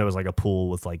 and there was like a pool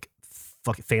with like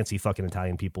fancy fucking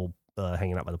Italian people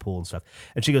hanging out by the pool and stuff."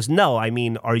 And she goes, "No, I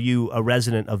mean, are you a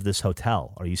resident of this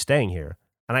hotel? Are you staying here?"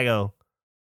 And I go,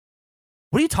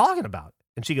 "What are you talking about?"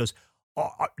 And she goes,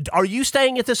 "Are you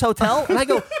staying at this hotel?" And I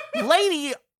go,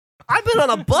 "Lady, I've been on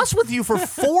a bus with you for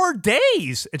 4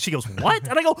 days." And she goes, "What?"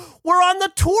 And I go, "We're on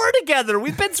the tour together.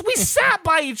 We sat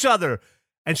by each other."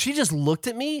 And she just looked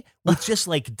at me with just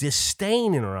like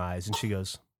disdain in her eyes. And she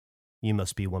goes, "You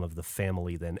must be one of the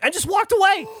family then." And just walked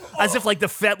away as if like so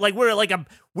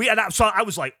I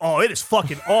was like, "Oh, it is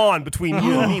fucking on between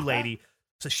you and me, lady."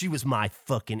 So she was my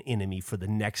fucking enemy for the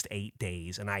next 8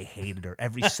 days, and I hated her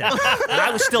every second. And I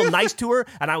was still nice to her,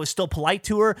 and I was still polite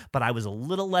to her, but I was a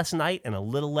little less nice and a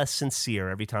little less sincere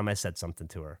every time I said something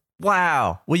to her.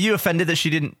 Wow. Were you offended that she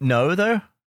didn't know, though?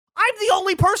 I'm the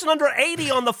only person under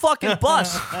 80 on the fucking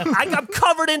bus. I'm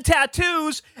covered in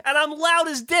tattoos, and I'm loud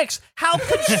as dicks. How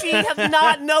could she have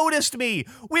not noticed me?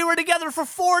 We were together for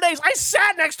 4 days. I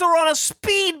sat next to her on a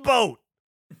speedboat.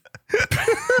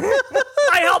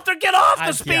 I helped her get off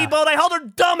the speedboat. I held her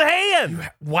dumb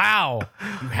hand. Wow.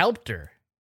 You helped her.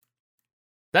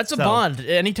 That's a bond.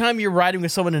 Anytime you're riding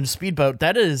with someone in a speedboat,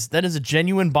 that is a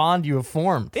genuine bond you have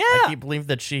formed. Yeah. I can't believe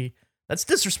that that's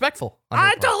disrespectful.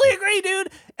 I totally agree, dude.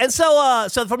 And so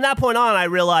from that point on, I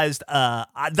realized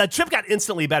the trip got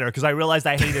instantly better because I realized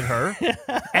I hated her.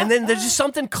 And then there's just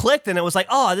something clicked, and it was like,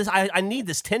 oh, I need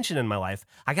this tension in my life.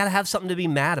 I got to have something to be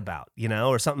mad about,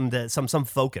 or something some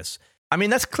focus. I mean,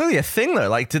 that's clearly a thing, though.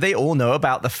 Like, do they all know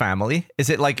about the family? Is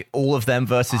it like all of them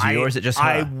versus you, or is it just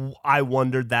her? I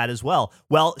wondered that as well.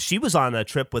 Well, she was on a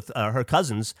trip with her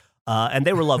cousins, and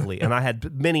they were lovely, and I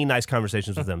had many nice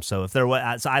conversations with them. So if there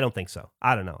was, I don't think so.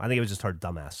 I don't know. I think it was just her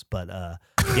dumbass. But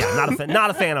yeah, not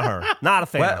a fan of her. Not a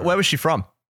fan. of her. Where was she from?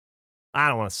 I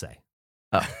don't want to say.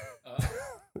 Oh.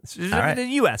 She was from the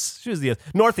U.S. She was the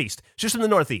Northeast. She was from the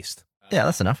Northeast. Yeah,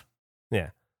 that's enough. Yeah.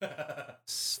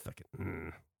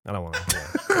 I don't want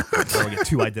to get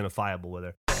too identifiable with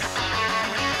her.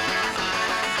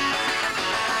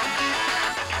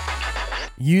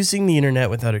 Using the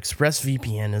internet without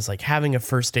ExpressVPN is like having a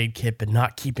first aid kit but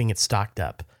not keeping it stocked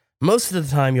up. Most of the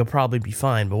time you'll probably be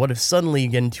fine, but what if suddenly you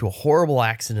get into a horrible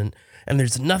accident and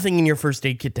there's nothing in your first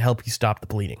aid kit to help you stop the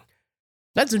bleeding?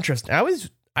 That's interesting. I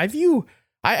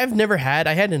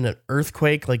had an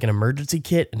earthquake, like an emergency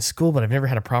kit in school, but I've never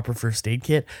had a proper first aid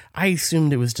kit. I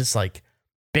assumed it was just like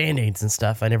Band-Aids and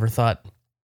stuff. I never thought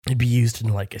it'd be used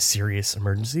in like a serious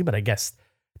emergency, but I guess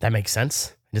that makes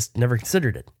sense. I just never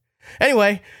considered it.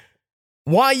 Anyway,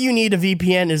 Why you need a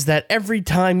VPN is that every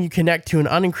time you connect to an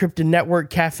unencrypted network,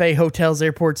 cafe, hotels,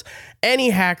 airports, any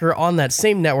hacker on that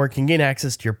same network can gain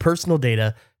access to your personal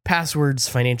data, passwords,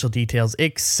 financial details,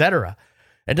 etc.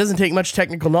 It doesn't take much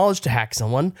technical knowledge to hack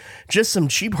someone. Just some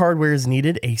cheap hardware is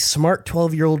needed. A smart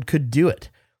 12-year-old could do it.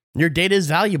 Your data is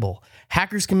valuable.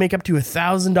 Hackers can make up to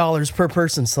 $1,000 per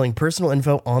person selling personal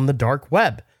info on the dark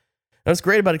web. Now, what's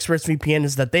great about ExpressVPN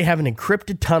is that they have an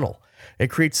encrypted tunnel.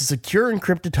 It creates a secure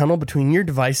encrypted tunnel between your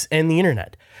device and the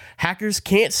internet. Hackers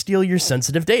can't steal your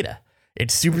sensitive data.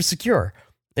 It's super secure.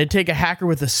 It'd take a hacker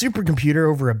with a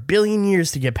supercomputer over 1 billion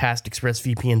years to get past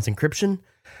ExpressVPN's encryption.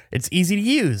 It's easy to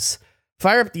use.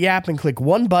 Fire up the app and click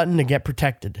one button to get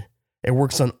protected. It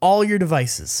works on all your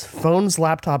devices, phones,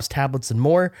 laptops, tablets, and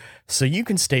more, so you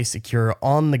can stay secure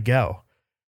on the go.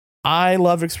 I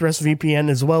love ExpressVPN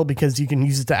as well because you can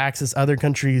use it to access other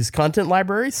countries' content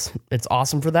libraries. It's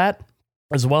awesome for that,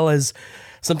 as well as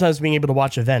sometimes being able to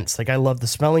watch events. Like I love the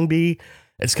Spelling Bee.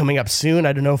 It's coming up soon.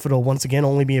 I don't know if it'll once again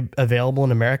only be available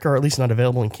in America or at least not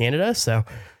available in Canada. So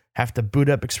have to boot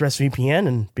up ExpressVPN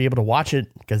and be able to watch it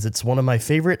because it's one of my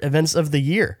favorite events of the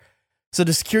year. So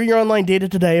to secure your online data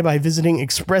today by visiting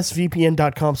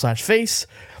expressvpn.com/face.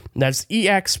 That's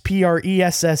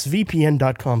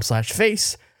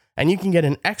expressvpn.com/face. And you can get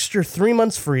an extra 3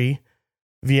 months free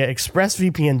via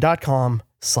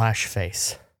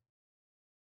expressvpn.com/face.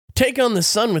 Take on the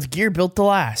sun with gear built to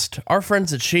last. Our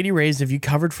friends at Shady Rays have you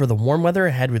covered for the warm weather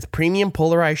ahead with premium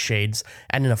polarized shades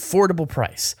at an affordable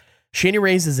price. Shady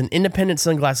Rays is an independent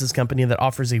sunglasses company that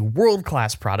offers a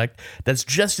world-class product that's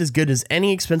just as good as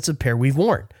any expensive pair we've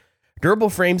worn. Durable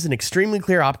frames and extremely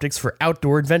clear optics for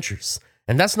outdoor adventures.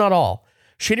 And that's not all.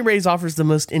 Shady Rays offers the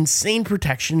most insane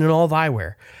protection in all of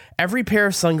eyewear. Every pair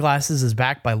of sunglasses is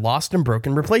backed by lost and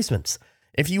broken replacements.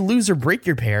 If you lose or break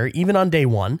your pair, even on day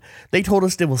one, they told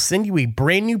us they will send you a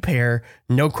brand new pair,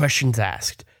 no questions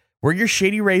asked. Wear your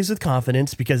Shady Rays with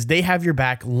confidence because they have your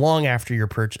back long after your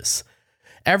purchase.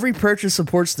 Every purchase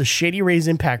supports the Shady Rays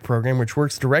Impact Program, which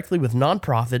works directly with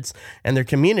nonprofits and their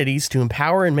communities to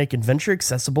empower and make adventure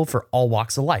accessible for all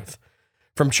walks of life.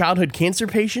 From childhood cancer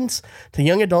patients to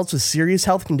young adults with serious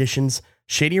health conditions,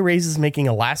 Shady Rays is making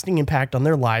a lasting impact on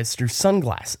their lives through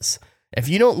sunglasses. If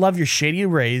you don't love your Shady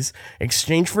Rays,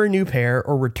 exchange for a new pair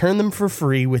or return them for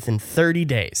free within 30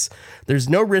 days. There's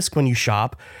no risk when you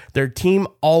shop. Their team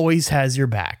always has your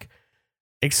back.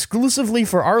 Exclusively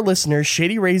for our listeners,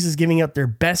 Shady Rays is giving out their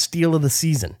best deal of the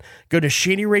season. Go to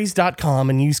shadyrays.com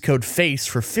and use code FACE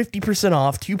for 50%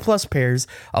 off 2+ pairs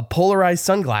of polarized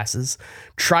sunglasses.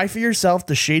 Try for yourself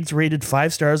the shades rated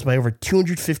 5 stars by over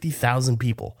 250,000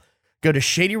 people. Go to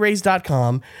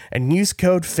shadyrays.com and use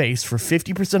code FACE for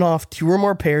 50% off 2 or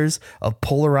more pairs of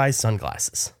polarized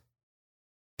sunglasses.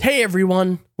 Hey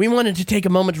everyone, we wanted to take a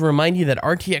moment to remind you that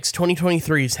RTX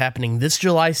 2023 is happening this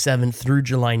July 7th through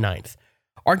July 9th.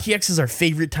 RTX is our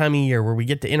favorite time of year where we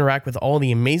get to interact with all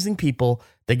the amazing people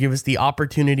that give us the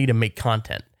opportunity to make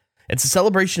content. It's a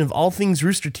celebration of all things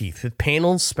Rooster Teeth with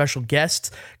panels, special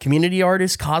guests, community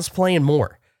artists, cosplay, and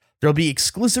more. There'll be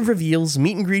exclusive reveals,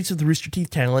 meet and greets with Rooster Teeth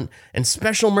talent, and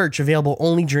special merch available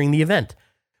only during the event.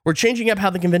 We're changing up how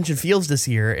the convention feels this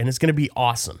year, and it's going to be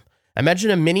awesome.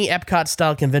 Imagine a mini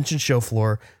Epcot-style convention show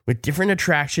floor with different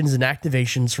attractions and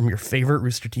activations from your favorite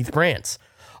Rooster Teeth brands,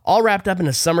 all wrapped up in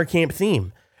a summer camp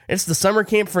theme. It's the summer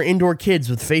camp for indoor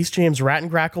kids with Face Jam's Rat and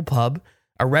Crackle Pub,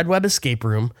 a Red Web escape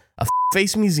room, a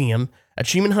Face museum,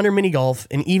 Achievement Hunter mini golf,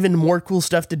 and even more cool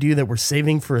stuff to do that we're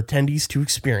saving for attendees to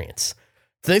experience.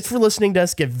 Thanks for listening to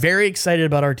us get very excited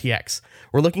about RTX.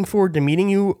 We're looking forward to meeting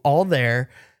you all there,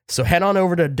 so head on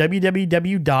over to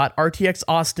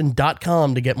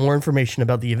www.rtxaustin.com to get more information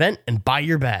about the event and buy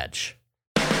your badge.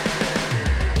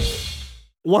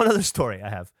 One other story I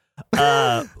have.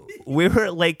 We were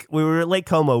at Lake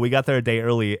Como. We got there a day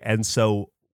early, and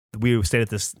so we stayed at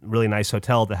this really nice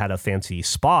hotel that had a fancy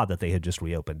spa that they had just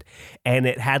reopened, and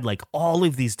it had like all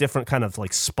of these different kind of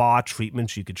like spa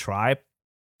treatments you could try.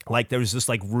 Like there was this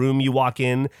like room you walk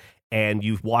in, and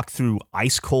you walk through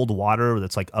ice cold water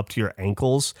that's like up to your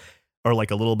ankles, or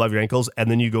like a little above your ankles, and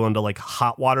then you go into like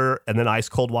hot water, and then ice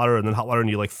cold water, and then hot water,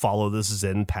 and you like follow this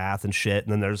Zen path and shit,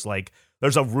 and then there's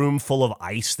a room full of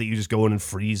ice that you just go in and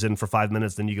freeze in for 5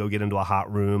 minutes. Then you go get into a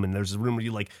hot room, and there's a room where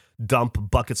you like dump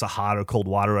buckets of hot or cold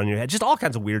water on your head. Just all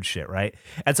kinds of weird shit, right?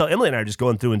 And so Emily and I are just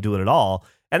going through and doing it all.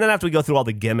 And then after we go through all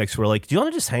the gimmicks, we're like, do you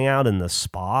want to just hang out in the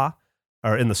spa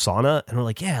or in the sauna? And we're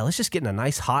like, yeah, let's just get in a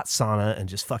nice hot sauna and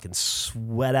just fucking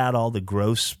sweat out all the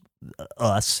gross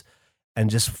us and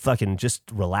just fucking just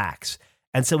relax.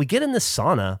 And so we get in this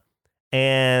sauna,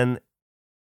 and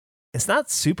it's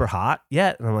not super hot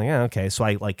yet. And I'm like, yeah, okay. So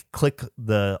I like click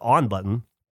the on button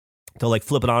to like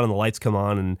flip it on and the lights come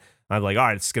on and I'm like, all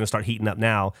right, it's going to start heating up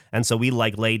now. And so we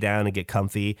like lay down and get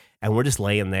comfy and we're just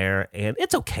laying there and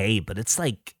it's okay, but it's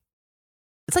like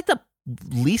the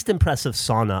least impressive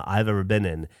sauna I've ever been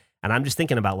in. And I'm just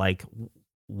thinking about like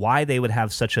why they would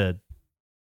have such a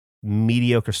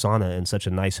mediocre sauna in such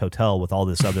a nice hotel with all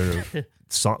this other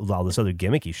all this other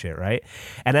gimmicky shit, right?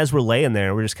 And as we're laying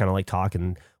there, we're just kind of like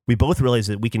talking. We both realize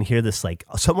that we can hear this like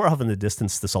somewhere off in the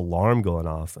distance, this alarm going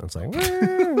off, and it's like,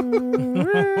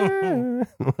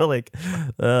 we're like,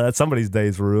 somebody's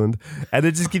day's ruined, and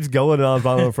it just keeps going on.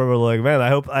 We're like, man, I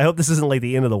hope this isn't like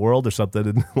the end of the world or something.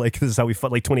 And like this is how we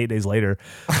like 28 days later,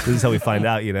 this is how we find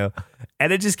out, you know.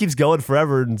 And it just keeps going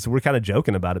forever, and so we're kind of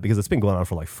joking about it because it's been going on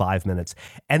for like 5 minutes.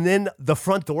 And then the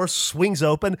front door swings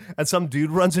open, and some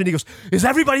dude runs in, and he goes, "Is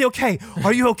everybody okay?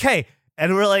 Are you okay?"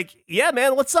 And we're like, "Yeah,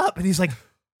 man, what's up?" And he's like,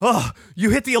 "Oh,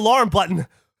 you hit the alarm button.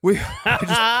 We're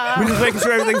just making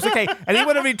sure everything's okay." And he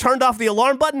went over, he turned off the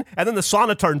alarm button, and then the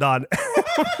sauna turned on.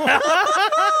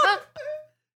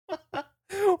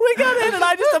 We got in, and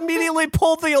I just immediately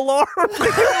pulled the alarm. The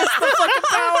fucking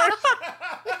power.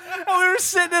 And we were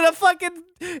sitting in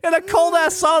a cold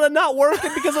ass sauna, not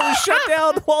working because it was shut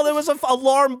down while there was an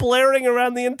alarm blaring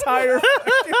around the entire.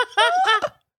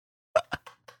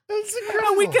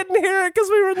 And we couldn't hear it because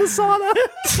we were in the sauna.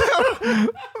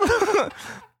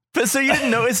 But so you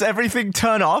didn't notice everything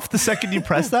turn off the second you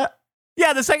pressed that?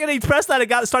 Yeah, the second he pressed that, it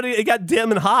got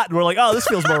dim and hot, and we're like, "Oh, this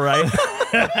feels more right."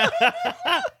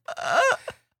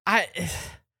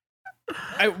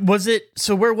 Was it?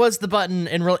 So where was the button?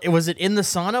 And was it in the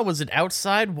sauna? Was it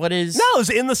outside? What is? No, it was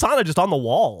in the sauna, just on the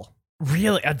wall.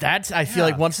 Really? I feel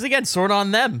like once again, sort of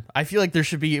on them. I feel like there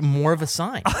should be more of a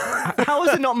sign. How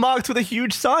is it not marked with a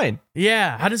huge sign?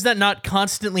 Yeah. How does that not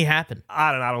constantly happen?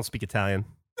 I don't know. I don't speak Italian.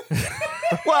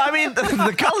 Well, I mean,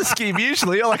 the color scheme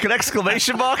usually, or like an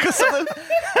exclamation mark or something.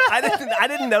 I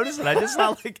didn't notice it. I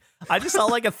just saw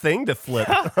like a thing to flip.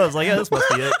 I was like, yeah, this must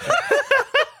be it.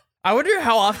 I wonder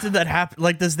how often that happens.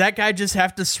 Like, does that guy just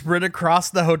have to sprint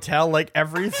across the hotel like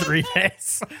every 3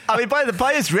 days? I mean,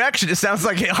 by his reaction, it sounds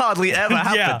like it hardly ever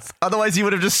happens. Yeah. Otherwise, he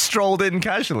would have just strolled in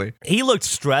casually. He looked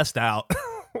stressed out,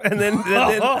 and then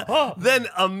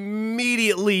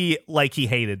immediately like he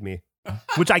hated me,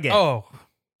 which I get. Oh,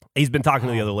 he's been talking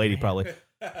to the other lady probably.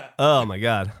 Oh my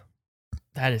god.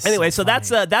 That is anyway. so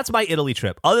That's my Italy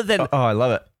trip. Other than I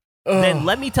love it. then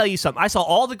let me tell you something. I saw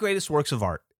all the greatest works of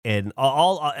art. And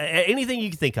all anything you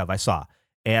can think of, I saw.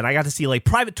 And I got to see like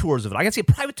private tours of it. I got to see a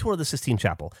private tour of the Sistine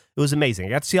Chapel. It was amazing. I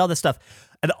got to see all this stuff.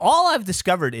 And all I've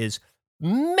discovered is,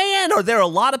 man, are there a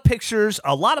lot of pictures,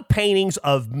 a lot of paintings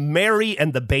of Mary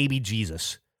and the baby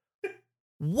Jesus.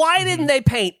 Why didn't they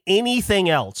paint anything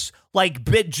else? Like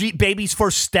baby's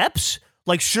first steps?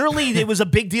 Like surely it was a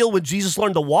big deal when Jesus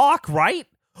learned to walk, right?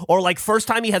 Or like first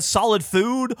time he had solid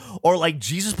food, or like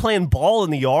Jesus playing ball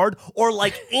in the yard, or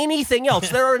like anything else.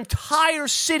 There are entire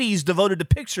cities devoted to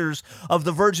pictures of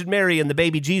the Virgin Mary and the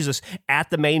baby Jesus at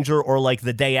the manger, or like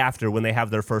the day after when they have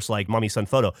their first like mommy son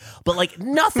photo. But like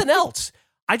nothing else.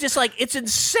 I just like, it's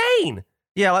insane.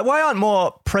 Yeah, like why aren't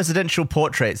more presidential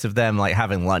portraits of them like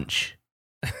having lunch?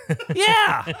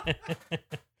 Yeah.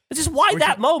 It's just why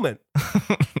that moment?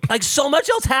 Like so much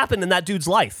else happened in that dude's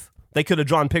life they could have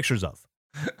drawn pictures of.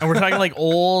 And we're talking like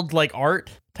old like art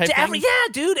type things?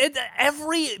 Yeah, dude.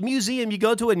 Every museum you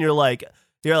go to, and you're like,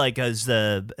 is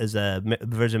the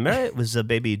Virgin Mary was the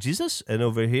baby Jesus, and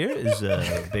over here is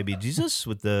baby Jesus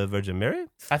with the Virgin Mary.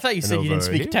 I thought you said you didn't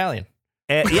speak Italian.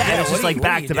 And, yeah, and it's just like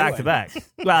back to back to back.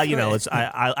 Well, you know, it's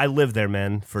I lived there,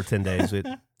 man, for 10 days.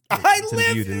 I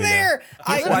lived there.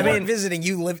 I mean, visiting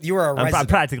you. You were a resident. I'm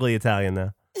practically Italian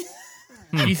now.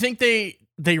 Do you think they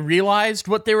realized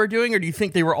what they were doing, or do you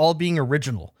think they were all being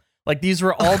original? Like these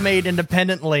were all made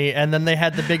independently, and then they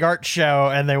had the big art show,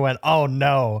 and they went, "Oh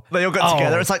no!" They all got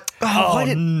together. It's like,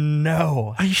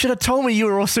 no! You should have told me you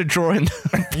were also drawing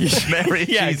Mary.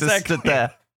 Yeah, Jesus exactly. stood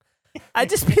there. I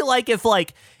just feel like if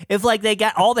they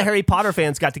got all the Harry Potter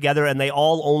fans got together and they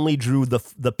all only drew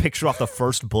the picture off the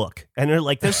first book, and they're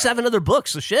like, "There's 7 other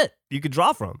books of shit you could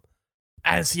draw from."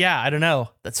 I don't know.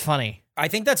 That's funny. I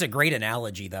think that's a great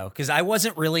analogy, though, because I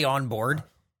wasn't really on board.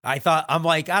 I'm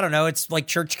like, I don't know, it's like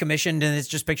church commissioned and it's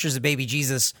just pictures of baby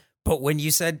Jesus. But when you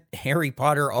said Harry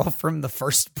Potter all from the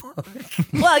first book.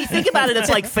 Well, you think about it, it's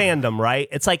like fandom, right?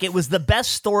 It's like it was the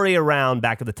best story around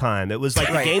back at the time. It was like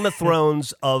the Game of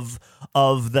Thrones of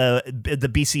the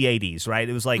BC 80s, right?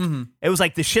 It was like it was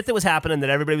like the shit that was happening that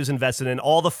everybody was invested in.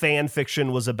 All the fan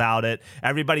fiction was about it.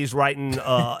 Everybody's writing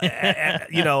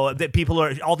that people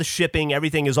are, all the shipping,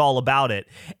 everything is all about it.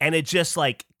 And it just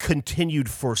like continued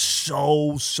for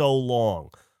so long.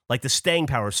 Like the staying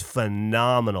power is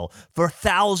phenomenal. For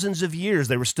thousands of years,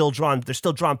 they're still drawing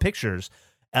pictures,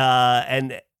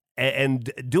 and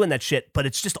doing that shit. But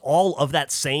it's just all of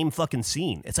that same fucking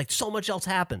scene. It's like so much else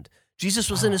happened. Jesus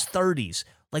was in his 30s.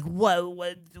 Like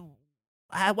why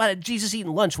did Jesus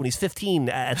eating lunch when he's 15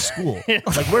 at school?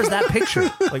 Like where's that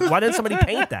picture? Like why didn't somebody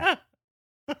paint that?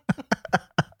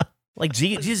 Like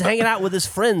Jesus hanging out with his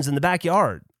friends in the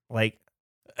backyard. Like.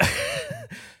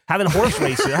 Having a horse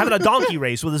race, having a donkey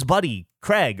race with his buddy,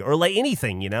 Craig, or like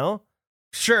anything, you know?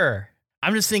 Sure.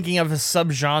 I'm just thinking of a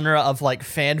subgenre of like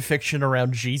fan fiction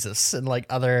around Jesus and like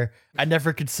other, I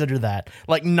never consider that.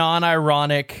 Like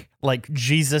non-ironic, like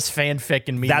Jesus fanfic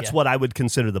and media. That's what I would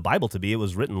consider the Bible to be. It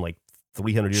was written like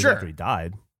 300 years after he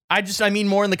died. I mean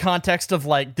more in the context of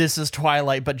like, this is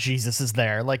Twilight, but Jesus is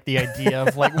there. Like the idea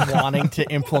of like wanting to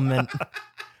implement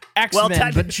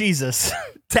X-Men, but Jesus.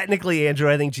 Technically,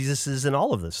 Andrew, I think Jesus is in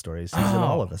all of the stories. He's in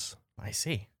all of us. I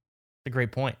see. It's a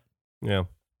great point. Yeah.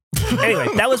 Anyway,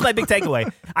 that was my big takeaway.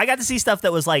 I got to see stuff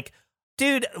that was like,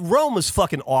 dude, Rome was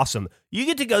fucking awesome. You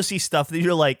get to go see stuff that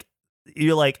you're like,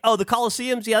 oh, the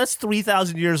Colosseums? Yeah, that's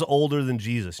 3,000 years older than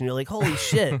Jesus. And you're like, holy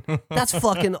shit, that's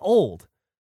fucking old.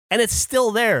 And it's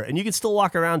still there, and you can still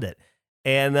walk around it.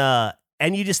 And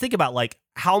you just think about like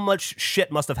how much shit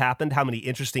must have happened, how many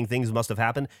interesting things must have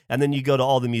happened, and then you go to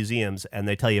all the museums and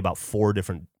they tell you about four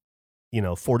different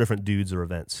dudes or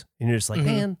events, and you're just like,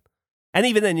 man. And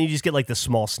even then, you just get like the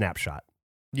small snapshot.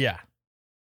 Yeah.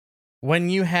 When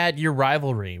you had your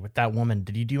rivalry with that woman,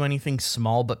 did you do anything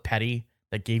small but petty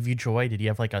that gave you joy? Did you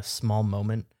have like a small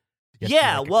moment?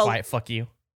 Quiet fuck you.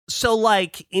 So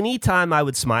like anytime I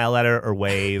would smile at her or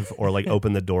wave or like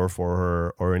open the door for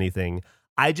her or anything,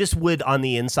 I just would, on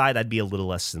the inside, I'd be a little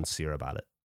less sincere about it.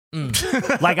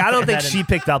 Like, I don't think she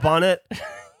picked up on it.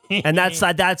 And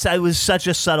it was such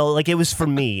a subtle, like, it was for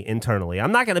me internally.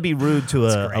 I'm not going to be rude to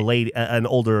a lady, an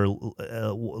older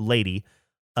lady,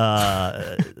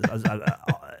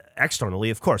 externally,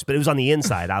 of course. But it was on the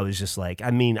inside. I was just like, I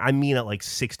mean it like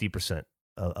 60%.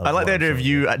 I like the idea of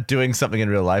you doing something in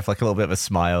real life, like a little bit of a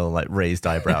smile, like raised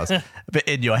eyebrows. But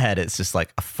in your head, it's just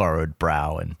like a furrowed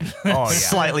brow and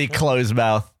slightly closed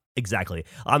mouth. Exactly.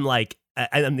 I'm like,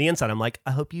 and on the inside, I'm like,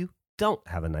 I hope you don't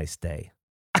have a nice day.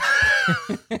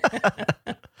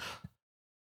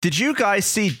 Did you guys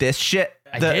see this shit?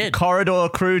 I The did. Corridor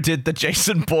crew did the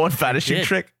Jason Bourne vanishing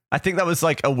trick. I think that was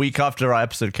like a week after our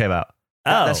episode came out.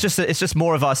 Oh. It's just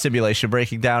more of our simulation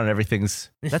breaking down, and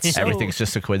everything's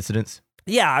just a coincidence.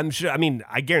 Yeah, I'm sure. I mean,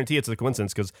 I guarantee it's a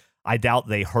coincidence because I doubt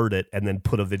they heard it and then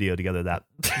put a video together that.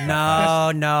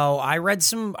 No. I read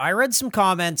some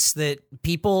comments that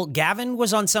Gavin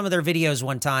was on some of their videos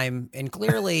one time, and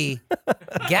clearly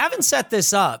Gavin set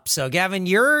this up. So Gavin,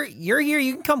 you're here.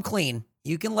 You can come clean.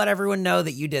 You can let everyone know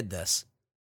that you did this.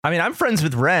 I mean, I'm friends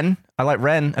with Ren. I like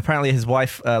Ren. Apparently, his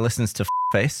wife listens to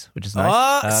Face, which is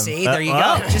nice. See, there you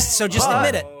go. Just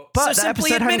admit it. But so that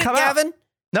simply episode admit it, hadn't come out. Gavin.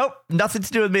 Nope, nothing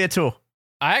to do with me at all.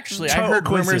 I Total heard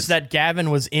rumors coincidence. that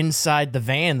Gavin was inside the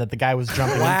van that the guy was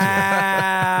jumping into.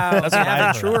 Wow. That's what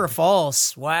I heard. True or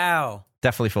false? Wow.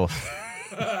 Definitely false.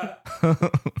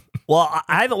 Well,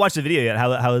 I haven't watched the video yet.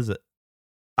 How is it?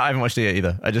 I haven't watched it yet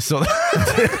either. I just saw just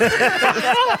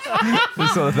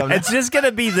saw the thumbnail. It's just going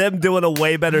to be them doing a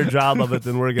way better job of it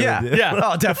than we're going to do. Yeah.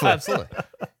 Oh, definitely. Absolutely.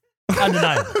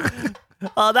 Undeniable.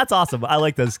 Oh, that's awesome. I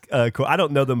like those. Cool. I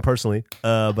don't know them personally,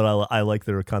 but I like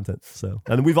their content. So,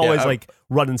 and we've always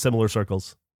run in similar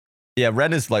circles. Yeah,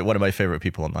 Ren is like one of my favorite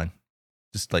people online.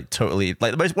 Just like totally,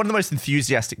 like one of the most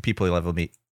enthusiastic people you'll ever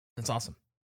meet. That's awesome.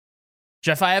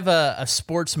 Jeff, I have a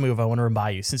sports move I want to run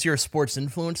by you. Since you're a sports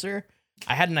influencer,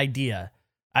 I had an idea.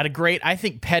 I had a great, I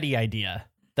think, petty idea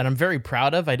that I'm very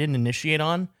proud of. I didn't initiate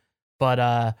on,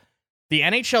 but the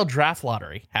NHL draft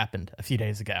lottery happened a few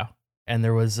days ago, and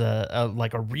there was a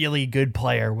really good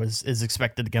player is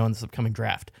expected to go in this upcoming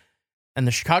draft, and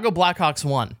the Chicago Blackhawks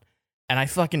won. And I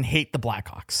fucking hate the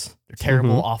Blackhawks. They're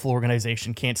terrible, awful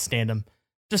organization. Can't stand them.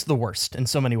 Just the worst in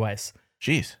so many ways.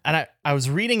 Jeez. And I was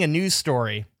reading a news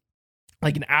story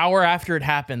like an hour after it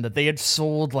happened that they had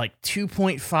sold like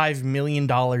 $2.5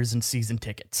 million in season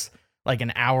tickets, like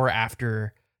an hour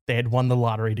after they had won the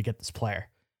lottery to get this player.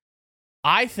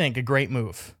 I think a great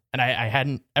move and I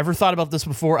hadn't ever thought about this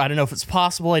before. I don't know if it's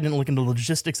possible. I didn't look into the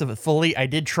logistics of it fully. I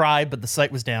did try, but the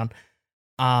site was down.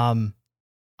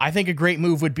 I think a great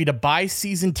move would be to buy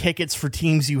season tickets for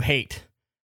teams you hate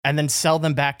and then sell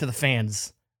them back to the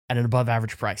fans at an above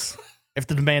average price if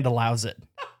the demand allows it.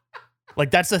 Like,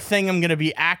 that's a thing I'm going to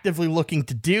be actively looking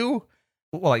to do.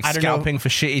 Well, like scalping for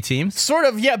shitty teams? Sort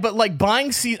of, yeah, but like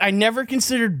buying I never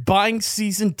considered buying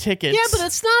season tickets. Yeah, but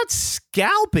it's not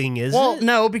scalping, is it? Well,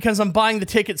 no, because I'm buying the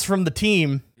tickets from the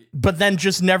team, but then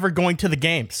just never going to the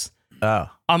games. Oh.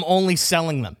 I'm only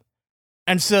selling them.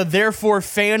 And so, therefore,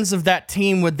 fans of that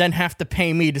team would then have to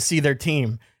pay me to see their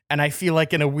team. And I feel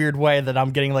like, in a weird way, that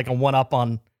I'm getting like a one-up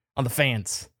on the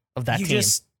fans of that team.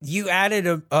 You added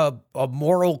a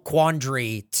moral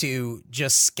quandary to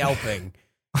just scalping.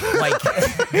 Like,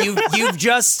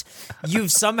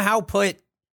 you've somehow put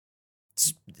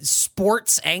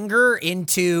sports anger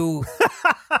into,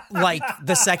 like,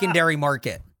 the secondary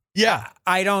market. Yeah.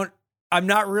 I'm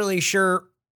not really sure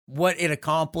what it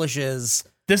accomplishes.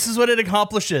 This is what it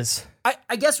accomplishes.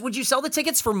 I guess, would you sell the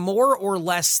tickets for more or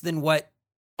less than what?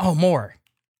 Oh, more.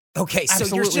 Okay, so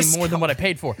Absolutely you're just more than what I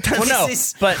paid for. Well, no,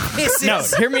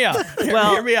 hear me out.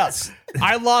 Well, hear me out.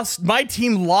 My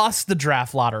team lost the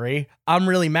draft lottery. I'm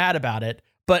really mad about it.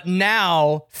 But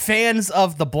now fans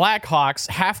of the Blackhawks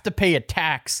have to pay a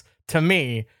tax to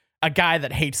me, a guy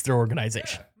that hates their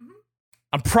organization.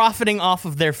 I'm profiting off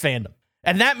of their fandom.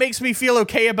 And that makes me feel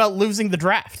okay about losing the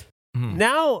draft.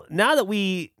 Now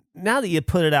that you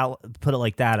put it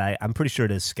like that, I'm pretty sure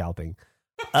it is scalping.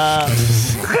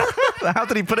 How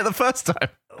did he put it the first time?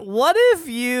 What if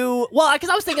because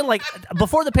I was thinking, like,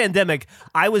 before the pandemic,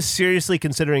 I was seriously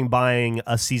considering buying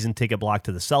a season ticket block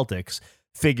to the Celtics,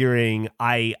 figuring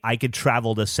I could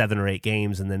travel to 7 or 8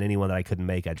 games, and then anyone that I couldn't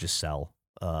make, I'd just sell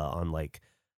on, like...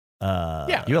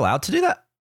 Yeah. You allowed to do that?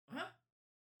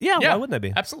 Yeah, why wouldn't I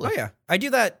be? Absolutely. Oh, yeah. I do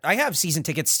that. I have season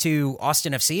tickets to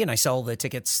Austin FC, and I sell the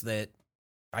tickets that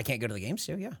I can't go to the games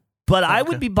to, yeah. But I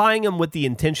would be buying them with the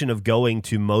intention of going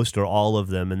to most or all of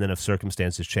them, and then if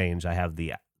circumstances change, I have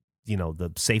the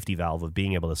safety valve of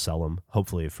being able to sell them,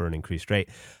 hopefully for an increased rate.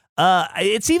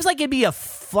 It seems like it'd be a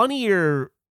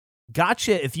funnier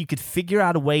gotcha if you could figure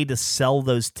out a way to sell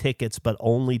those tickets, but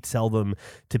only sell them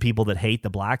to people that hate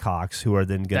the Blackhawks, who are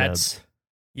then gonna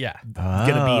be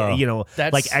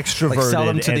That's like extroverted, like sell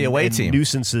them to the away and team.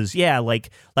 nuisances. Yeah,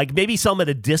 like maybe sell them at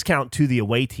a discount to the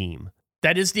away team.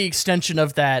 That is the extension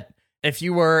of that. If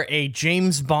you were a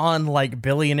James Bond like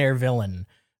billionaire villain,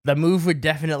 the move would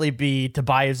definitely be to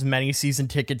buy as many season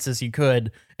tickets as you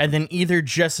could, and then either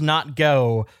just not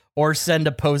go or send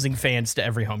opposing fans to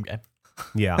every home game.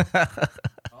 Yeah.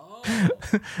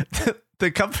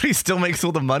 The company still makes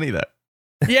all the money, though.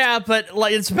 Yeah, but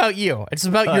like it's about you. It's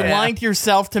about you're lying to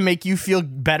yourself to make you feel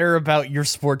better about your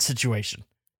sports situation.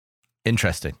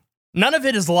 Interesting. None of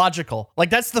it is logical. Like,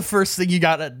 that's the first thing you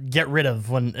gotta get rid of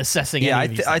when assessing. Yeah, any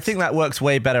of these I things. think that works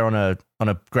way better on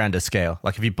a grander scale.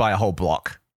 Like if you buy a whole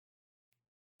block.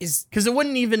 Because it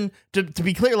wouldn't even, to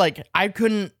be clear, like, I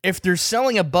couldn't, if they're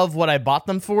selling above what I bought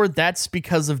them for, that's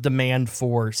because of demand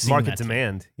for seeing Market that team.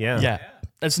 demand. Yeah. Yeah.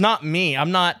 It's not me.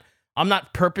 I'm not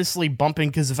purposely bumping,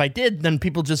 because if I did, then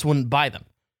people just wouldn't buy them.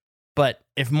 But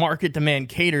if market demand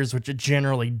caters, which it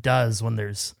generally does when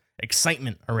there's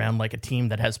excitement around like a team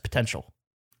that has potential,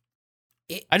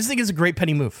 I just think it's a great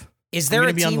penny move. Is there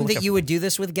a team that you would do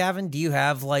this with, Gavin? Do you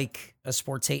have like a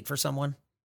sports hate for someone?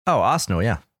 Oh, Arsenal,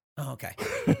 yeah. Oh, okay.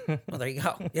 Well, there you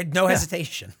go. No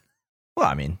hesitation. Well,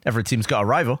 I mean, every team's got a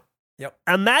rival. Yep.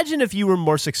 Imagine if you were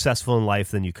more successful in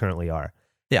life than you currently are.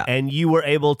 Yeah. And you were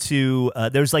able to,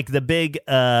 there's like the big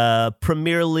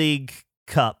Premier League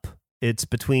Cup. It's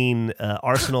between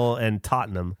Arsenal and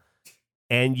Tottenham.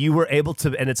 And you were able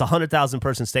to, and it's a 100,000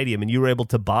 person stadium, and you were able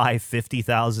to buy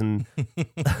 50,000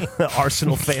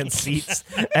 Arsenal fan seats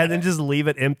and then just leave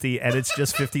it empty, and it's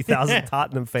just 50,000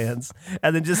 Tottenham fans,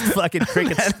 and then just fucking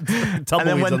crickets, And tumbleweeds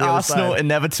then when on the other Arsenal side.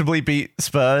 inevitably beat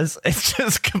Spurs, it's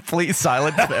just complete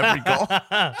silence for every goal.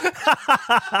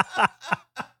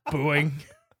 Booing.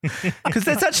 Because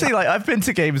there's actually, like, I've been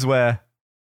to games where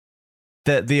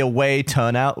the away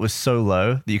turnout was so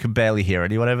low that you can barely hear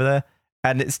anyone over there.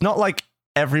 And it's not like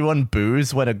everyone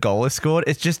boos when a goal is scored.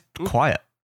 It's just quiet.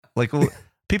 Like,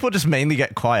 people just mainly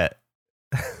get quiet.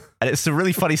 And it's a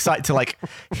really funny sight to, like,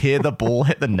 hear the ball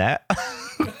hit the net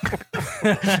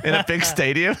in a big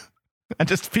stadium. And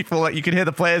just people, like, you can hear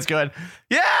the players going,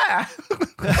 yeah!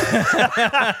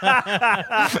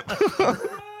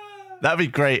 That'd be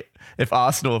great if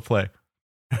Arsenal would play.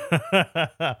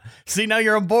 See, now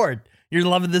you're on board. You're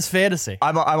loving this fantasy.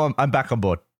 I'm back on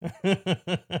board.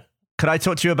 Could I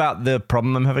talk to you about the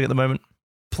problem I'm having at the moment?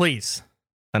 Please.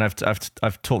 and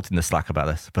I've talked in the Slack about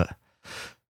this, but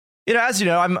as you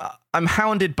know, I'm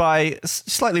hounded by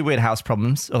slightly weird house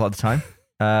problems a lot of the time.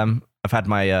 I've had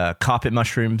my carpet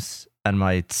mushrooms and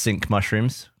my sink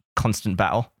mushrooms, constant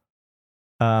battle.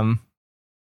 And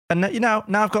now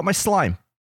I've got my slime.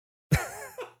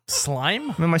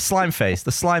 Slime? I'm in my slime phase,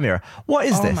 the slime era. What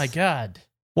is this? Oh my god!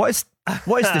 What is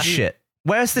this shit?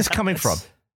 Where's this coming from?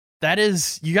 That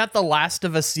is, you got The Last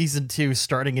of Us season 2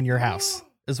 starting in your house.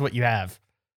 Is what you have.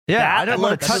 Yeah, I don't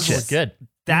want to That touch doesn't it. look good.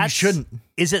 That You shouldn't.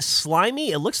 Is it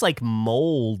slimy? It looks like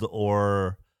mold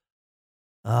or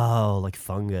like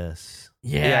fungus.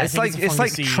 Yeah, I it's think like it's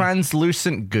like fungusy.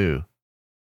 translucent goo.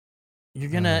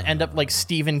 You're gonna end up like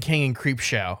Stephen King in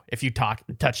Creepshow if you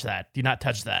touch that. Do not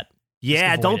touch that.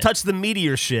 Yeah, avoid don't it. touch the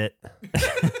meteor shit.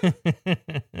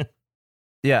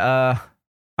 Yeah,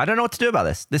 I don't know what to do about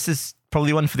this. This is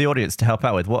probably one for the audience to help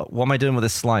out with. What am I doing with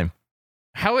this slime?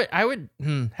 Have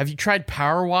you tried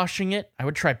power washing it? I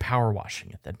would try power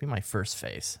washing it. That'd be my first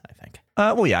phase, I think.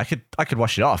 Well, yeah, I could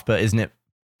wash it off, but isn't it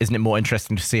more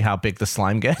interesting to see how big the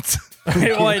slime gets?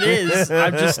 Well, it is.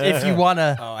 I'm just, if you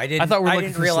wanna. Oh, I thought we were looking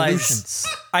didn't for realize. solutions.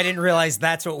 I didn't realize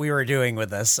that's what we were doing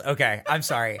with this. Okay, I'm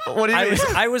sorry. What do you mean?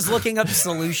 I was looking up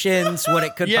solutions, what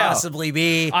it could Yeah. possibly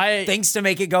be, I- things to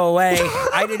make it go away.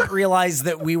 I didn't realize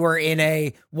that we were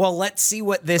in let's see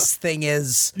what this thing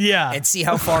is, Yeah. and see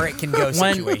how far it can go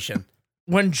situation.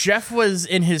 When Jeff was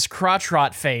in his crotch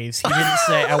rot phase, he didn't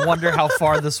say, I wonder how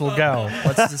far this will go.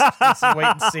 Let's just wait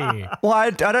and see. Well,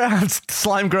 I don't have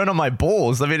slime growing on my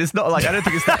balls. I mean, it's not like I don't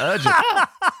think it's that urgent.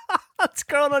 What's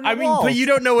growing on your I mean, walls? but you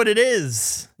don't know what it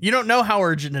is. You don't know how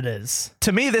urgent it is.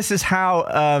 To me, this is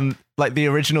how like the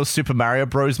original Super Mario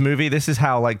Bros. Movie. This is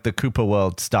how like the Koopa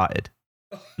world started.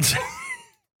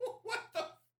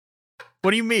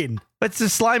 What do you mean? It's a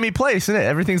slimy place, isn't it?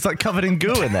 Everything's like covered in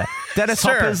goo in there. Dennis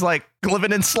Sure. Hopper's like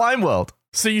living in slime world.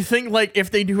 So you think like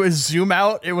if they do a zoom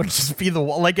out, it would just be the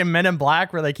wall, like in Men in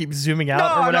Black where they keep zooming out No, or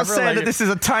I'm whatever? not saying like, that this is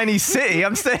a tiny city.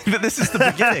 I'm saying that this is the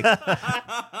beginning.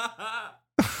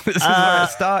 This is where it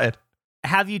started.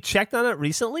 Have you checked on it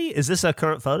recently? Is this a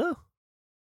current photo?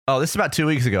 Oh, this is about 2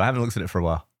 weeks ago. I haven't looked at it for a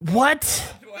while.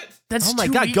 What? That's Oh my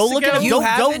 2 god, weeks go look ago? at it. You Go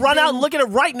haven't run out been- and look at it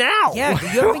right now. Yeah, you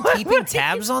haven't been keeping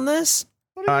tabs on this?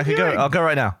 I could go. I'll go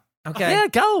right now. Okay. Yeah,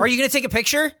 go. Are you going to take a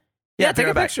picture? Yeah, take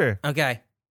right a back. picture. Okay.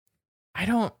 I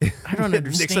don't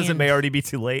understand. Nick says it may already be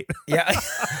too late. Yeah.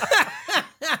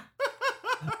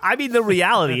 I mean, the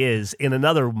reality is, in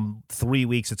another 3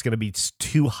 weeks, it's going to be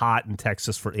too hot in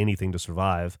Texas for anything to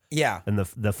survive, Yeah. and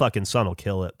the fucking sun will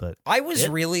kill it. But I was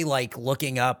really like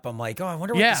looking up. I'm like, oh, I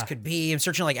wonder what this Yeah. could be. I'm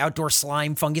searching like outdoor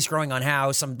slime, fungus growing on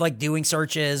house. I'm like doing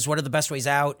searches. What are the best ways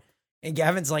out? And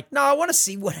Gavin's like, no, I want to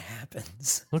see what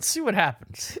happens. Let's see what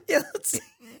happens. Yeah, let's see.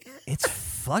 it's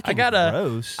fucking I got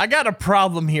gross. a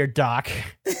problem here, Doc.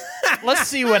 Let's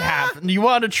see what happens. You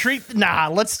want to treat? Nah,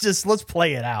 let's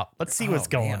play it out. Let's see what's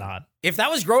going man. on. If that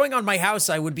was growing on my house,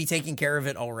 I would be taking care of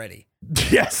it already.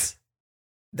 Yes.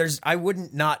 I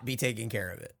wouldn't not be taking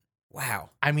care of it. Wow.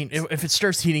 I mean, if it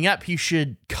starts heating up, he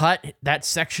should cut that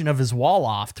section of his wall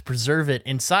off to preserve it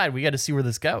inside. We got to see where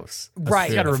this goes. Right.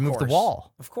 You got to of remove the course.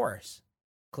 wall, Of course.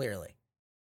 Clearly.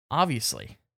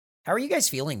 obviously. How are you guys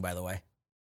feeling, by the way?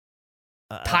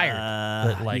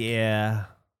 Tired, but, like- yeah.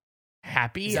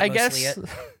 Happy, Is that I guess. mostly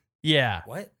Yeah.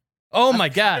 What? Oh my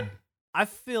God. I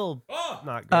feel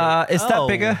not great. Is that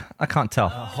bigger? I can't tell.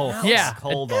 Yeah.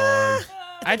 Hold on.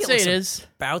 I'd it say looks it is.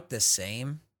 About the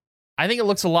same. I think it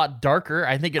looks a lot darker.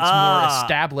 I think it's more Ah.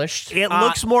 established. It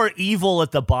looks more evil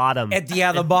at the bottom.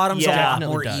 The bottom's yeah. a lot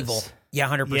Definitely more does. evil. Yeah,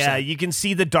 100%. Yeah, you can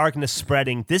see the darkness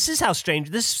spreading. This is how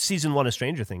strange. This is season 1 of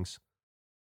Stranger Things.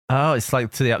 Oh, it's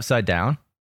like to the upside down.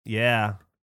 Yeah,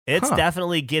 it's Huh.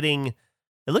 definitely getting.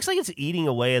 It looks like it's eating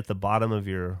away at the bottom of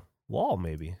your wall.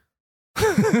 Maybe.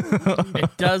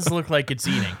 It does look like it's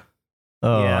eating.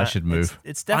 Oh, Yeah, I should move.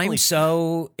 It's definitely. I'm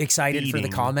so excited for the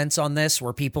feeding. comments on this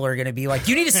where people are going to be like,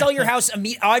 you need to sell your house.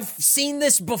 I've seen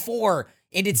this before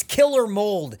and it's killer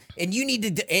mold and you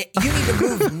need to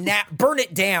move now, burn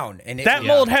it down. And That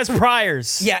mold has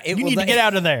priors. Yeah, you need to get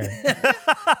out of there.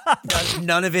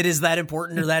 none of it is that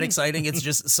important or that exciting. It's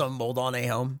just some mold on a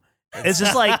home. It's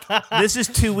just like this is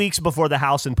 2 weeks before the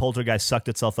house in Poltergeist sucked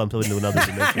itself up into another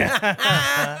dimension.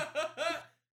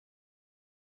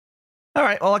 All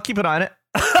right, well, I'll keep an eye on it.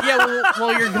 Yeah,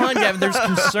 well, you're gone, Gavin. There's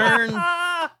concern.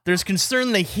 There's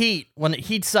concern the heat, when it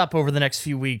heats up over the next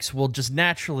few weeks, will just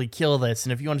naturally kill this.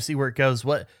 And if you want to see where it goes,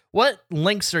 what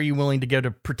lengths are you willing to go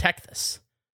to protect this?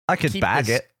 I could Keep bag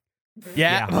this- it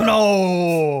Yeah. Yeah.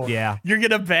 No. Yeah. You're going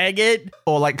to bag it?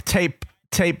 or like tape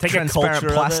Take a transparent culture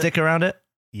of plastic around it.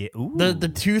 Yeah. Ooh. The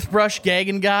toothbrush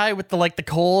gagging guy with the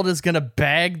cold is gonna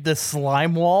bag the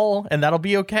slime wall, and that'll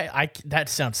be okay. That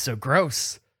sounds so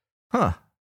gross. Huh.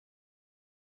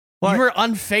 You were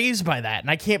unfazed by that, and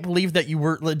I can't believe that you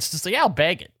were. It's just like, yeah, I'll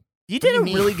bag it. You did What a do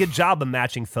you really mean? good job of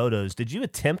matching photos. Did you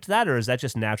attempt that, or is that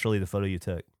just naturally the photo you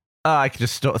took? I could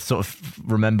just sort of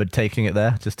remembered taking it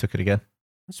there. Just took it again.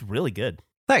 That's really good.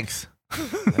 Thanks.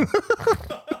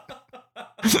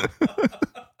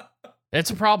 It's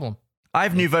a problem. I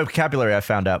have new vocabulary I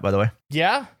found out, by the way.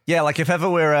 Yeah. Yeah, like if ever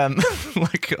we're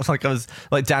like I was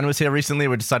like Dan was here recently,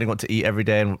 we're deciding what to eat every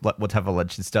day and what to have for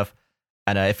lunch and stuff.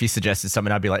 And if he suggested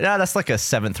something, I'd be like, "No, that's like a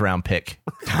 7th round pick."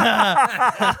 And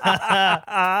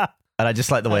I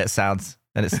just like the way it sounds,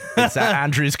 and it's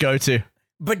Andrew's go-to.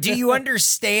 But do you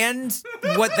understand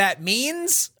what that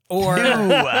means? Or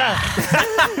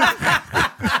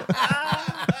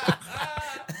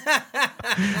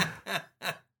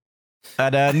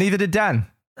And neither did Dan,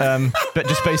 but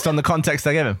just based on the context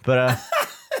I gave him. But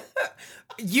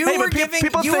you Hey, were but giving,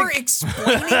 people you were think-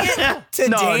 explaining it to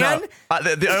no, Dan.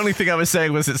 no. The only thing I was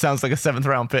saying was it sounds like a 7th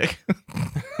round pick.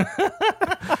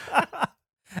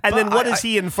 And then But what does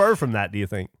he infer from that, do you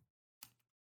think?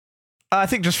 I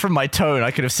think just from my tone,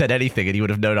 I could have said anything, and he would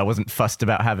have known I wasn't fussed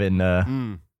about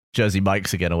having Jersey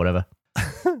Mike's again or whatever.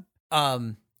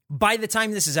 By the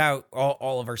time this is out,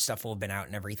 all of our stuff will have been out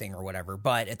and everything or whatever.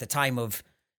 But at the time of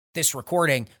this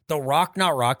recording, the Rock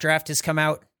Not Rock draft has come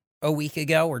out a week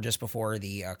ago or just before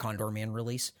the Condor Man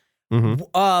release.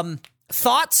 Mm-hmm.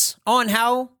 Thoughts on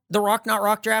how the Rock Not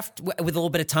Rock draft, with a little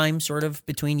bit of time sort of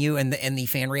between you and the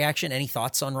fan reaction? Any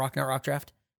thoughts on Rock Not Rock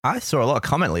draft? I saw a lot of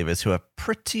comment leavers who are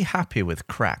pretty happy with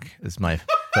Crack as my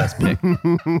first pick.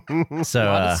 So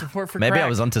A lot of support for maybe I Crack.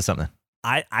 was onto something.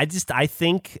 I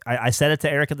think I said it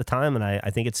to Eric at the time, and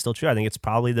I think it's still true. I think it's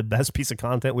probably the best piece of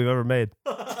content we've ever made.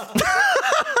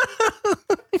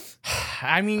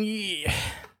 I mean,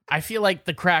 I feel like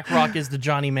the Crack Rock is the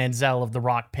Johnny Manziel of the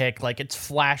Rock pick. Like, it's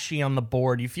flashy on the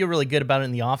board. You feel really good about it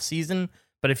in the offseason,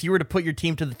 but if you were to put your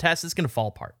team to the test, it's going to fall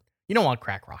apart. You don't want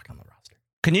Crack Rock on the roster.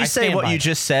 Can you I say stand what by you it.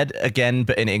 just said again,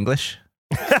 but in English?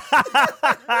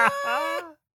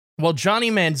 Well,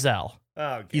 Johnny Manziel,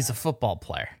 Oh, he's a football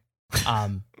player.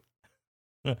 No,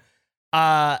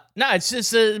 it's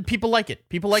just people like it.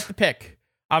 People like the pick.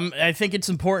 I think it's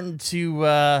important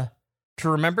to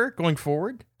remember going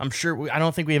forward. I'm sure I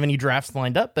don't think we have any drafts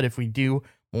lined up, but if we do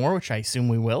more, which I assume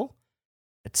we will,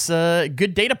 it's a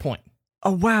good data point.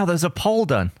 Oh, wow, there's a poll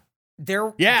done. There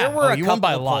were a you won couple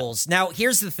by a of lot. polls. Now,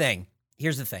 here's the thing.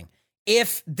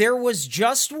 If there was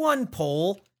just one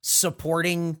poll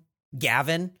supporting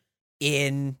Gavin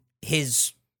in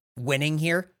his winning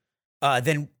here,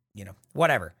 then,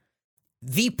 whatever.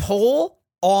 The poll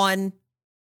on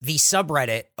the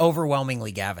subreddit,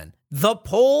 overwhelmingly Gavin. The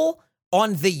poll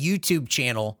on the YouTube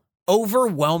channel,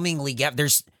 overwhelmingly Gavin.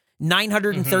 There's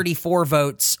 934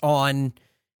 votes on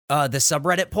the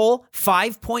subreddit poll,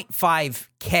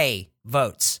 5.5K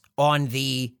votes on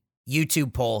the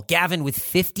YouTube poll. Gavin with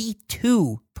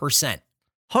 52%.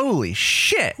 Holy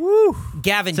shit. Woo.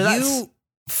 Gavin, So that's- you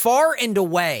far and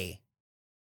away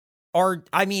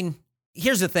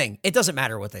here's the thing. It doesn't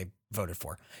matter what they voted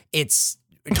for. It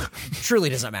truly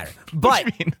does not matter. What But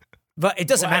do you mean? But it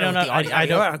doesn't Well, I matter don't what the know. audience. I I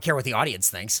don't- don't care what the audience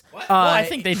thinks. Well, I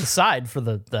think they decide for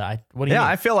the what do you Yeah,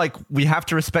 mean? I feel like we have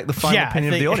to respect the final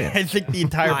opinion I think, of the audience. I think the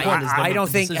entire point is them I make don't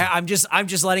the think decision. I'm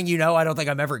just letting you know. I don't think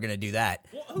I'm ever going to do that.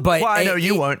 But Well, I know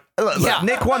you won't. Look, yeah.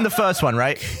 Nick won the first one,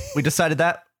 right? We decided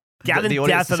that. Gavin The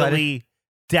audience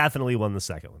definitely won the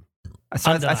second one.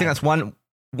 So I think that's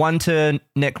one to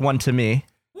Nick, one to me.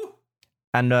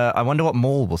 And I wonder what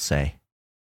Maul will say.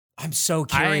 I'm so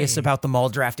curious about the mall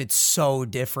draft. It's so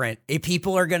different.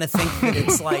 People are going to think that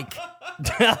it's like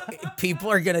people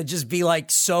are going to just be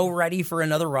like so ready for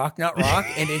another Rock Not Rock,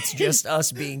 and it's just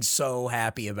us being so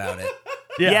happy about it.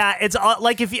 Yeah, it's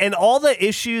like and all the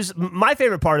issues. My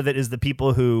favorite part of it is the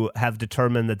people who have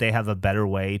determined that they have a better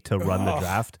way to run the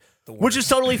draft, which is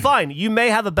totally fine. You may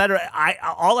have a better.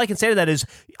 All I can say to that is,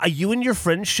 you and your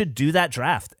friends should do that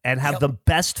draft and have the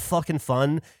best fucking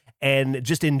fun and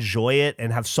just enjoy it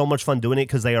and have so much fun doing it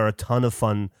because they are a ton of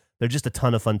fun. They're just a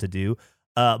ton of fun to do.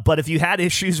 But if you had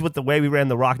issues with the way we ran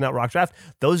the Rock Not Rock draft,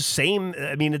 it's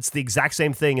the exact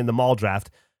same thing in the mall draft.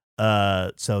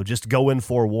 So just go in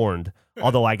forewarned.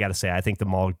 Although I got to say, I think the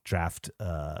mall draft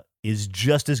is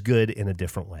just as good in a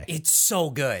different way. It's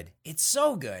so good. It's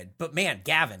so good. But man,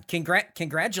 Gavin,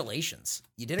 congratulations.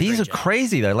 You did a These great are job.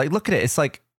 crazy though. Like, look at it. It's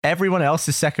like everyone else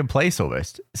is second place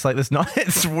almost. It's like there's not.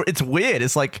 It's weird.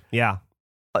 It's like, Yeah.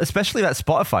 especially that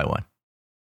Spotify one.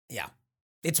 Yeah.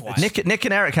 It's wild. Nick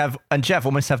and Eric and Jeff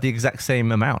almost have the exact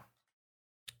same amount.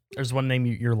 There's one name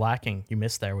you're lacking. You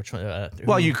missed there. Which one?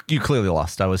 Well, you clearly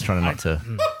lost. I was trying not to.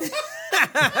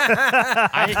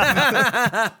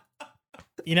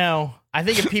 I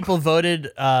think if people voted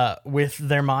with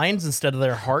their minds instead of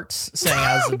their hearts, saying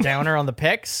I was a downer on the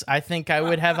picks, I think I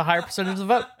would have a higher percentage of the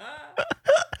vote.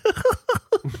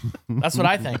 That's what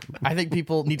I think. I think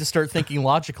people need to start thinking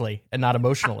logically and not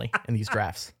emotionally in these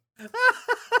drafts.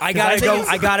 I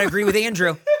gotta agree with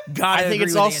Andrew. I think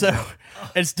it's also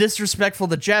it's disrespectful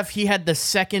to Jeff. He had the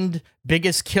second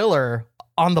biggest killer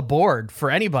on the board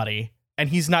for anybody, and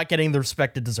he's not getting the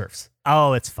respect it deserves.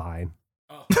 Oh, it's fine.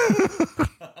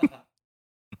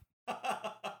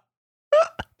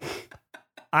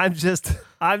 I'm just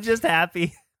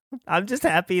happy. I'm just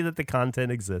happy that the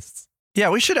content exists. Yeah,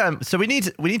 we should. So we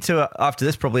need to after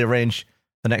this probably arrange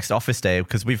the next office day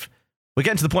because we're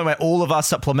getting to the point where all of our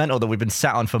supplemental that we've been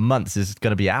sat on for months is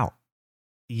going to be out.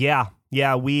 Yeah.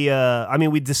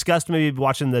 We discussed maybe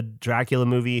watching the Dracula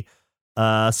movie.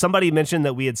 Somebody mentioned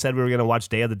that we had said we were going to watch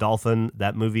Day of the Dolphin,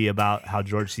 that movie about how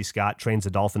George C. Scott trains a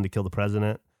dolphin to kill the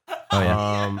president. Oh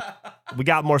yeah. We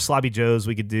got more Sloppy Joes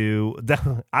we could do.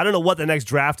 I don't know what the next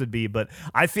draft would be, but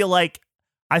I feel like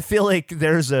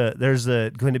there's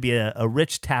going to be a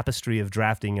rich tapestry of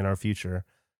drafting in our future.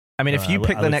 I mean, if you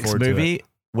pick the next movie,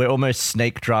 we're almost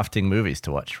snake drafting movies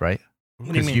to watch, right?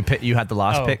 Because you had the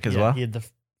last pick as well. He had the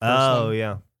first one.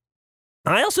 Yeah.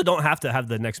 I also don't have to have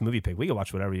the next movie pick. We can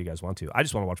watch whatever you guys want to. I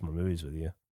just want to watch more movies with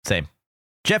you. Same.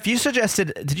 Jeff, did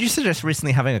you suggest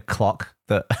recently having a clock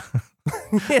that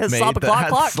Slop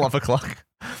a clock?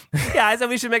 Yeah, I said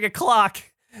we should make a clock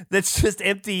that's just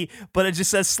empty, but it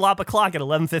just says slop a clock at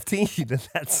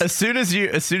 11:15. As soon as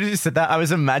you said that, I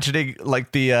was imagining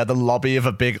like the lobby of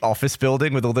a big office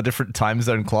building with all the different time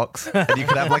zone clocks, and you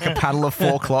could have like a panel of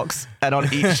 4 clocks, and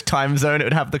on each time zone it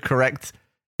would have the correct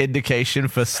indication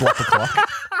for slop a clock.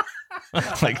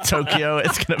 Like Tokyo,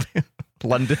 it's gonna be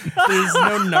London. There's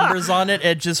no numbers on it.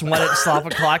 It just when it's slop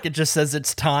o'clock, it just says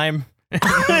it's time. It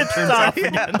turns off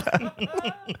again.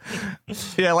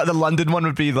 Yeah, like the London one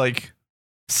would be like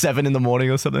 7 in the morning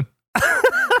or something.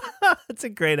 That's a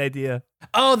great idea.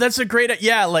 Oh, that's a great,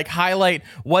 like highlight.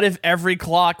 What if every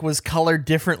clock was colored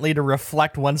differently to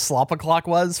reflect when slop o'clock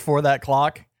was for that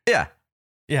clock? Yeah.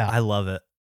 I love it.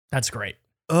 That's great.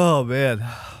 Oh man,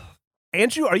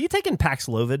 Andrew, are you taking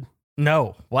Paxlovid?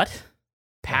 No. What?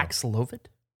 Paxlovid?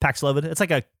 Paxlovid. It's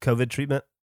like a COVID treatment.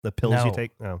 The pills you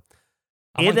take. No.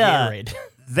 I'm on Gatorade.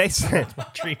 They say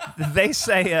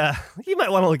you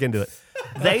might want to look into it.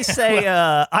 They say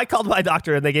I called my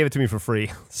doctor and they gave it to me for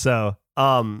free. So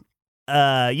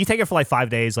you take it for like 5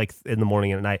 days, like in the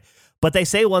morning and at night. But they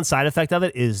say one side effect of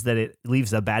it is that it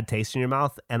leaves a bad taste in your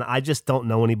mouth. And I just don't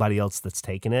know anybody else that's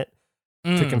taken it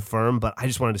to confirm. But I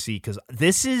just wanted to see because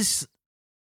it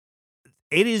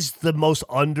is the most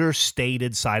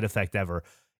understated side effect ever.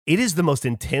 It is the most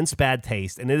intense bad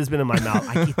taste, and it has been in my mouth.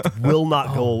 It will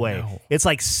not go away. No. It's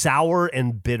like sour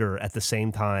and bitter at the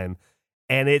same time,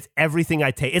 and it's everything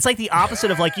I taste. It's like the opposite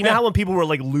of like, you know how when people were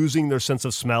like losing their sense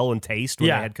of smell and taste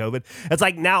when they had COVID? It's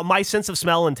like now my sense of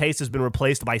smell and taste has been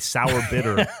replaced by sour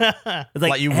bitter. It's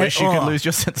like you wish you could lose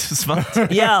your sense of smell.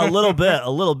 Yeah, a little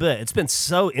bit. It's been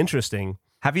so interesting.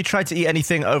 Have you tried to eat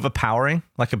anything overpowering,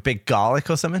 like a big garlic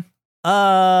or something?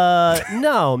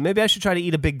 No. Maybe I should try to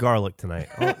eat a big garlic tonight.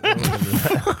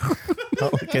 I'll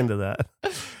look into that.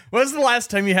 When was the last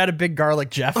time you had a big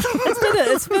garlic, Jeff?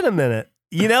 It's been a minute.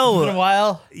 You know, it's been a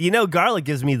while. You know, garlic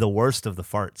gives me the worst of the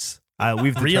farts.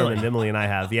 We've determined, Emily and I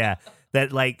have,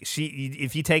 that like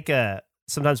if you take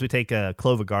sometimes we take a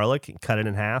clove of garlic and cut it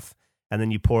in half, and then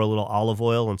you pour a little olive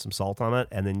oil and some salt on it,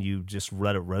 and then you just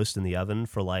let it roast in the oven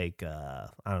for like I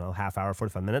don't know, half hour,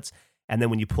 45 minutes. And then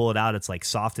when you pull it out, it's like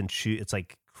soft and chew. It's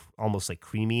like almost like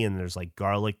creamy, and there's like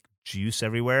garlic juice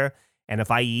everywhere. And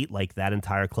if I eat like that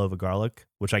entire clove of garlic,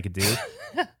 which I could do,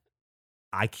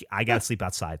 I gotta sleep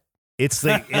outside. It's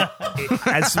like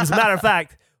as a matter of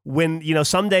fact, when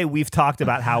someday we've talked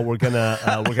about how we're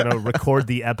gonna record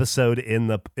the episode in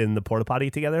the porta potty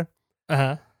together.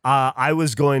 I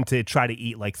was going to try to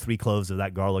eat like 3 cloves of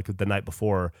that garlic the night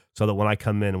before, so that when I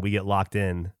come in and we get locked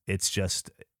in, it's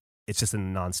just a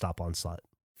nonstop onslaught.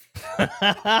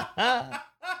 I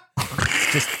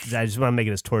just want to make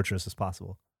it as torturous as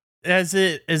possible. Is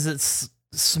it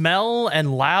smell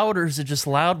and loud, or is it just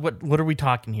loud? What are we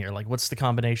talking here? Like, what's the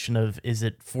combination of? Is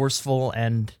it forceful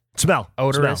and smell?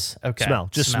 Odorous? Smell. Okay, smell.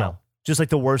 Just smell. Just like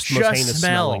the worst, most heinous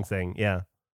smelling thing. Yeah.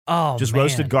 Oh, just man.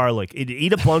 Roasted garlic.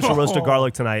 Eat a bunch of roasted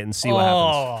garlic tonight and see what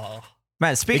happens.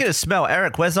 Man, speaking of smell,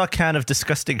 Eric, where's our can of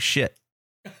disgusting shit?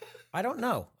 I don't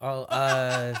know.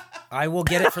 I will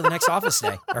get it for the next office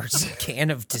day. Or just a can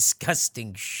of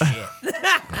disgusting shit.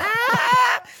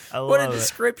 What a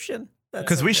description.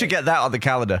 Because we should get that on the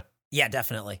calendar. Yeah,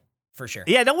 definitely. For sure.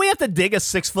 Yeah, don't we have to dig a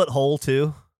 6-foot hole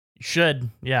too? You should,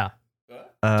 yeah. It's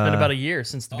been about a year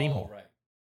since the beam hole. Right.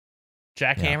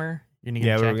 Jackhammer. You need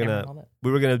Yeah, a we jackhammer and all that?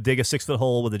 were gonna dig a 6-foot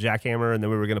hole with a jackhammer, and then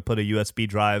we were gonna put a USB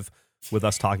drive with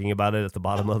us talking about it at the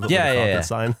bottom of it. Yeah, with a yeah, Falcon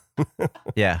sign.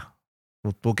 Yeah.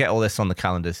 We'll get all this on the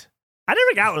calendars. I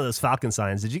never got one of those Falcon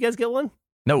signs. Did you guys get one?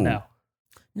 No.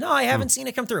 No, I haven't seen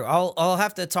it come through. I'll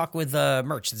have to talk with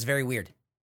merch. It's very weird.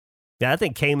 Yeah, I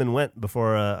think came and went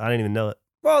before. I didn't even know it.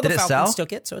 Well, the Did it Falcons sell?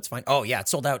 took it, so it's fine. Oh, yeah, it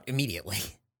sold out immediately.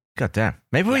 God damn.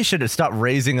 Maybe we should start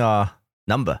raising our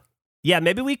number. Yeah,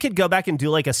 maybe we could go back and do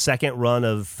like a second run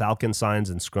of Falcon signs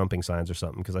and Scrumping signs or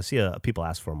something, because I see people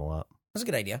ask for them a lot. That's a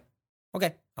good idea.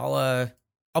 Okay, I'll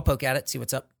poke at it, see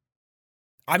what's up.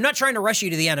 I'm not trying to rush you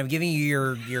to the end. I'm giving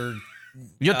you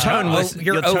Your tone was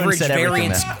your tone overage said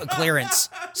everything variance there. clearance.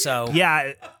 So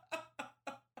Yeah.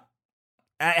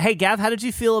 Hey, Gav, how did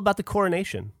you feel about the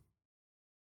coronation?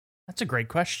 That's a great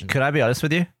question. Could I be honest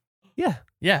with you? Yeah.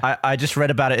 Yeah. I just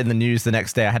read about it in the news the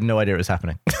next day. I had no idea it was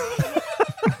happening.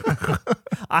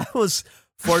 I was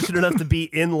fortunate enough to be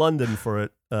in London for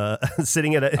it,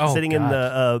 sitting in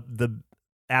the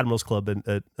Admirals Club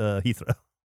at Heathrow.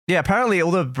 Yeah, apparently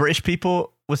all the British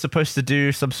people were supposed to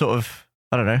do some sort of,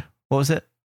 I don't know, what was it?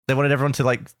 They wanted everyone to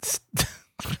like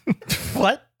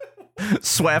What?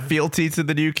 swear fealty to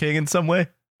the new king in some way.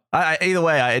 Either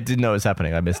way, I didn't know it was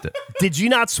happening. I missed it. Did you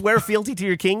not swear fealty to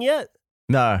your king yet?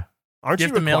 No. Aren't You you,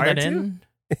 have to mail required that to? in?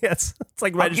 Yes. It's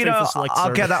like registering for select I'll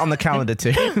service. get that on the calendar too.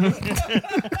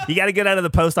 You got to get out of the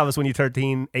post office when you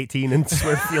turn 18 and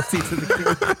swear fealty to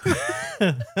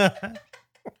the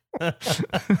king.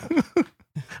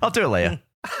 I'll do it later.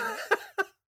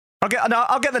 I'll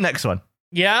get the next one.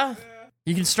 Yeah?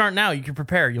 You can start now. You can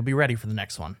prepare. You'll be ready for the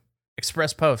next one.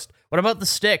 Express post. What about the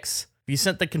sticks? Have you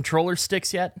sent the controller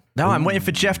sticks yet? No, I'm waiting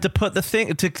for Jeff to put the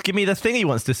thing to give me the thing he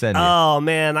wants to send me. Oh,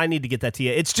 man, I need to get that to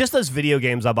you. It's just those video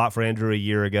games I bought for Andrew a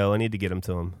year ago. I need to get them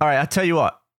to him. All right, I'll tell you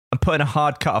what. I'm putting a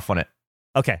hard cutoff on it.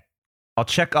 Okay. I'll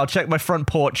check my front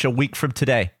porch a week from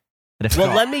today. And if it's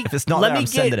not let there, me I'm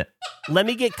sending it. Let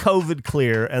me get COVID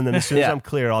clear, and then as soon as Yeah. I'm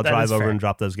clear, I'll That drive is over fair. and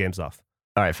drop those games off.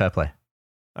 All right, fair play.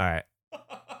 All right.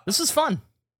 This is fun.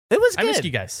 It was I good. missed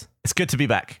you guys. It's good to be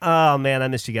back. Oh, man, I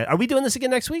missed you guys. Are we doing this again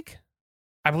next week?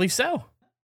 I believe so.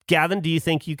 Gavin, do you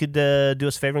think you could do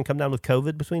us a favor and come down with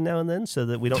COVID between now and then, so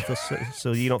that we don't feel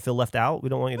so you don't feel left out? We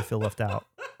don't want you to feel left out.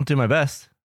 I'll do my best.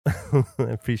 I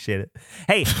appreciate it.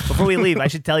 Hey, before we leave, I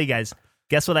should tell you guys.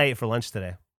 Guess what I ate for lunch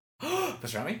today?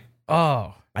 Pastrami?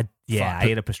 Oh, I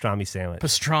ate a pastrami sandwich.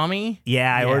 pastrami?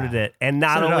 Yeah, I Yeah. ordered it, and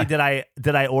not So did only I.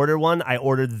 did I order one, I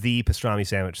ordered the pastrami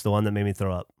sandwich, the one that made me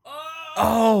throw up.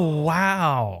 Oh,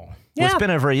 wow. Well, Yeah, it's been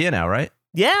over a year now, right?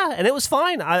 yeah, and it was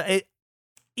fine. I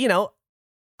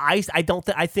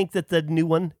think that the new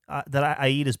one that I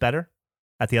eat is better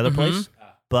at the other Mhm. Mm-hmm. place.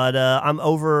 But I'm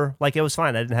over. Like, it was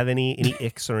fine. I didn't have any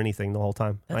icks or anything the whole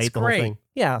time. I That's ate the great. whole thing.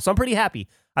 Yeah, so I'm pretty happy.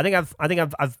 I think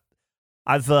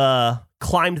I've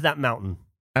climbed that mountain.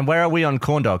 And where are we on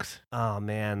corn dogs? Oh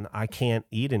man, I can't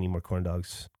eat any more corn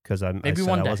dogs because I Maybe said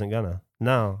one I day. wasn't gonna.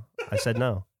 No, I said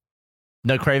no.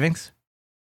 No cravings?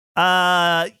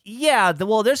 Yeah.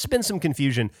 Well, there's been some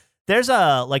confusion. There's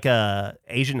a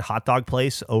Asian hot dog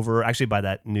place over actually by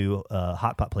that new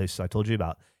hot pot place I told you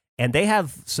about, and they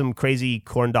have some crazy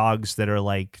corn dogs that are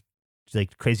like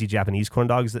crazy Japanese corn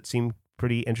dogs that seem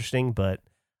pretty interesting, but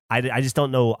I just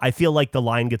don't know. I feel like the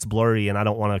line gets blurry, and I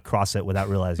don't want to cross it without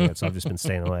realizing it, so I've just been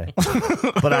staying away.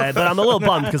 But I'm a little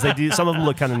bummed because some of them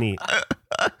look kind of neat.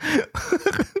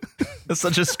 That's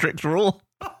such a strict rule.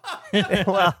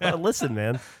 Well, listen,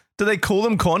 man. Do they call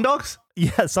them corn dogs?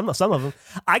 Yeah, some of them.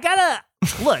 I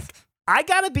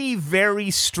gotta be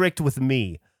very strict with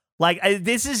me. Like,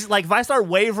 this is like, if I start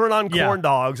wavering on Yeah. corn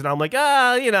dogs and I'm like,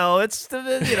 it's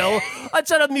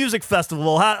at a music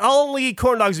festival. I'll only eat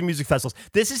corn dogs at music festivals.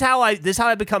 This is how I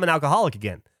become an alcoholic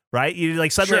again. Right? You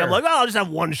like suddenly Sure. I'm like, I'll just have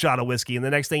one shot of whiskey, and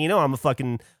the next thing you know, I'm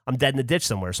dead in the ditch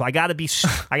somewhere. So I gotta be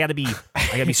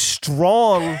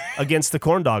strong against the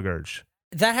corn dog urge.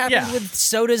 that happens Yeah. with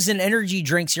sodas and energy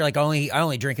drinks. You're like, I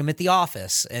only drink them at the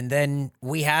office. And then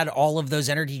we had all of those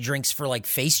energy drinks for like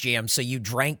Face Jam. So you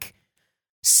drank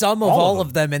some of all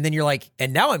of them, and then you're like,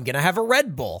 and now I'm gonna have a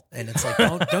Red Bull. And it's like,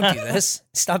 don't do this.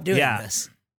 Stop doing Yeah. this.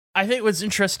 I think what's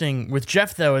interesting with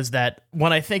Jeff, though, is that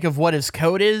when I think of what his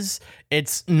code is,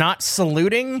 it's not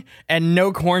saluting and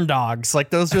no corn dogs. Like,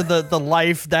 those are the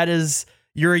life that is,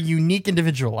 You're a unique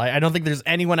individual. I don't think there's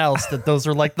anyone else that those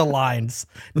are like the lines.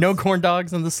 No corn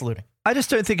dogs and the saluting. I just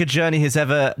don't think a journey has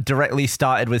ever directly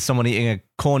started with someone eating a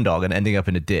corn dog and ending up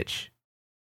in a ditch.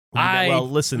 Well,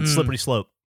 listen, slippery slope.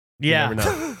 Yeah. You never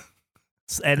know.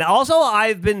 And also,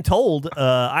 I've been told,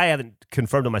 I haven't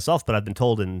confirmed it myself, but I've been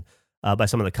told by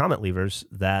some of the comment leavers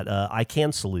that I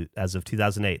can salute as of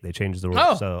 2008. They changed the rule.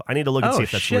 Oh. So I need to look and see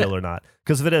if that's real or not.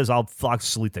 Because if it is, I'll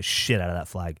salute the shit out of that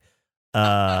flag.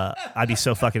 I'd be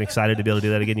so fucking excited to be able to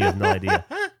do that again. You have no idea.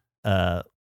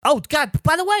 Oh, God,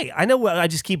 by the way, I know I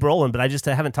just keep rolling, but I just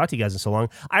haven't talked to you guys in so long.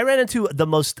 I ran into the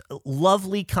most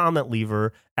lovely comment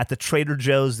leaver at the Trader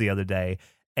Joe's the other day,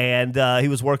 and he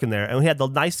was working there, and we had the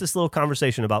nicest little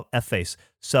conversation about F-Face.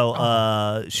 So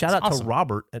shout out to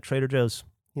Robert at Trader Joe's.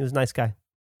 He was a nice guy.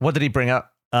 What did he bring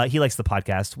up? He likes the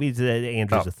podcast.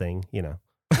 Andrew's a thing, you know.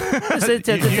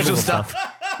 Usual stuff.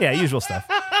 Yeah, usual stuff.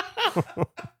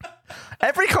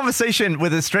 Every conversation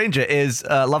with a stranger is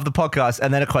love the podcast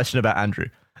and then a question about Andrew.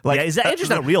 Like, yeah,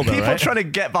 Andrew's not real though, people right? trying to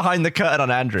get behind the curtain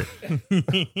on Andrew.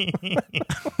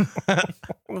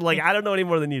 Like, I don't know any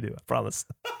more than you do, I promise.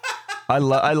 I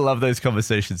love those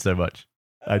conversations so much.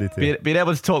 I do too. Being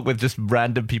able to talk with just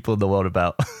random people in the world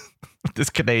about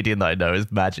this Canadian that I know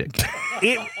is magic.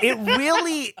 It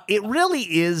really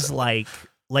is like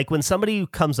when somebody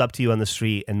comes up to you on the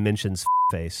street and mentions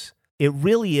face. It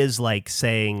really is like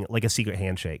saying like a secret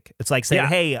handshake. It's like saying,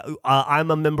 "Hey,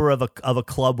 I'm a member of a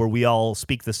club where we all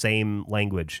speak the same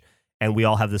language and we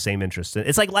all have the same interests."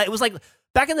 It's like it was like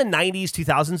back in the 90s,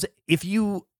 2000s. If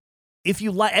you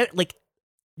like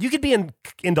you could be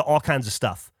into all kinds of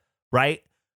stuff, right?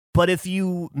 But if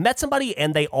you met somebody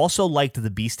and they also liked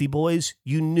the Beastie Boys,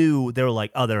 you knew they were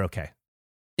like, "Oh, they're okay."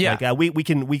 Yeah, like, we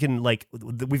can like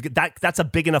we've got that's a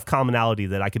big enough commonality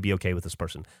that I could be okay with this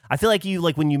person. I feel like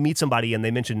when you meet somebody and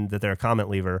they mention that they're a comment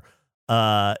leaver,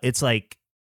 it's like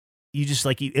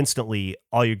you instantly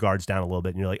all your guards down a little bit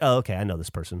and you're like, oh, okay, I know this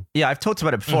person. Yeah, I've talked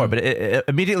about it before, but it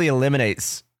immediately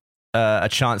eliminates a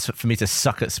chance for me to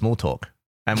suck at small talk,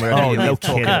 and we're immediately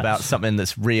talking about something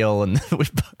that's real and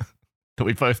that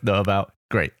we both know about.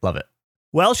 Great, love it.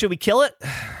 Well, should we kill it?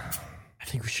 I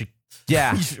think we should.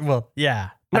 Yeah. Well, yeah.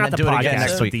 And Not then the do it podcast again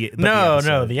next week.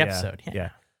 The episode. Yeah.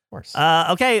 Of course.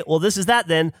 Okay, well, this is that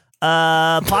then.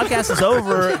 Podcast is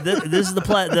over. This is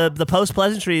the post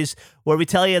pleasantries where we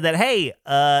tell you that, hey,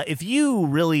 if you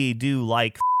really do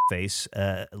like face,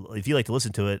 if you like to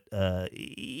listen to it,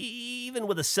 even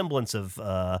with a semblance of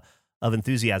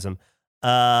enthusiasm,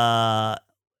 it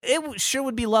sure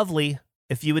would be lovely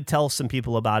if you would tell some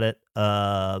people about it.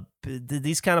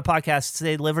 These kind of podcasts,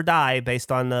 they live or die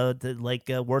based on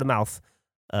word of mouth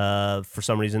for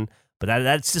some reason. But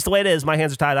that's just the way it is. My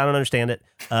hands are tied. I don't understand it.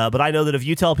 But I know that if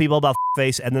you tell people about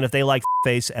face, and then if they like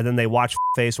face, and then they watch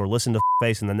face or listen to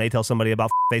face, and then they tell somebody about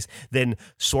face, then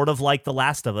sort of like The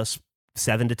Last of Us,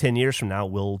 7 to 10 years from now,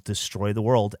 we'll destroy the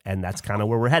world. And that's kind of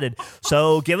where we're headed.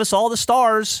 So give us all the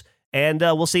stars, and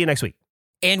we'll see you next week.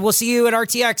 And we'll see you at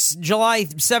RTX July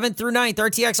 7th through 9th,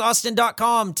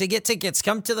 rtxaustin.com to get tickets.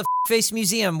 Come to the Face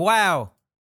Museum. Wow.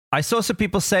 I saw some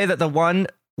people say that the one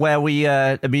where we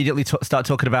immediately start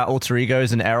talking about alter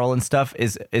egos and Errol and stuff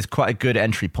is quite a good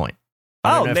entry point.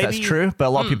 I don't know if that's true, but a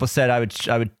lot of people said I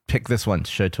would pick this one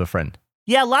to show to a friend.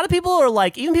 Yeah, a lot of people are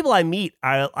like, even people I meet,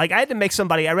 I had to make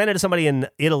somebody, I ran into somebody in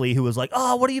Italy who was like,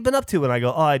 oh, what have you been up to? And I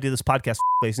go, oh, I do this podcast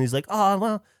face. And he's like, oh,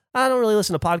 well, I don't really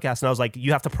listen to podcasts. And I was like,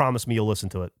 you have to promise me you'll listen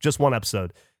to it. Just one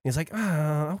episode. And he's like,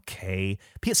 oh, okay.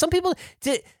 Some people,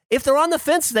 if they're on the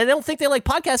fence, they don't think they like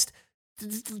podcasts,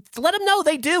 let them know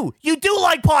they do. You do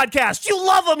like podcasts. You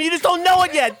love them. You just don't know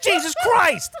it yet. Jesus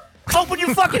Christ. Open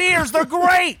your fucking ears. They're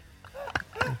great.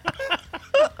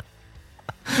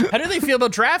 How do they feel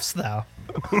about drafts, though?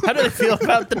 How do they feel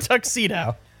about the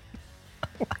tuxedo?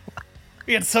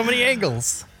 We had so many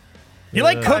angles. You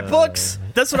like cookbooks?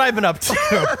 That's what I've been up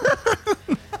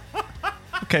to.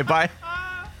 Okay, bye.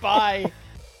 Bye.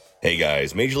 Hey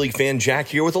guys, Major League fan Jack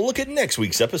here with a look at next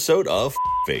week's episode of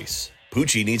Face.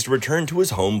 Poochie needs to return to his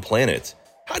home planet.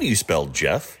 How do you spell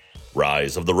Jeff?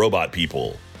 Rise of the Robot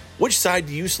People. Which side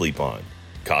do you sleep on?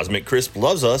 Cosmic Crisp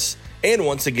loves us. And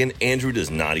once again, Andrew does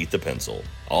not eat the pencil.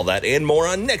 All that and more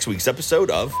on next week's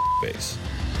episode of Face.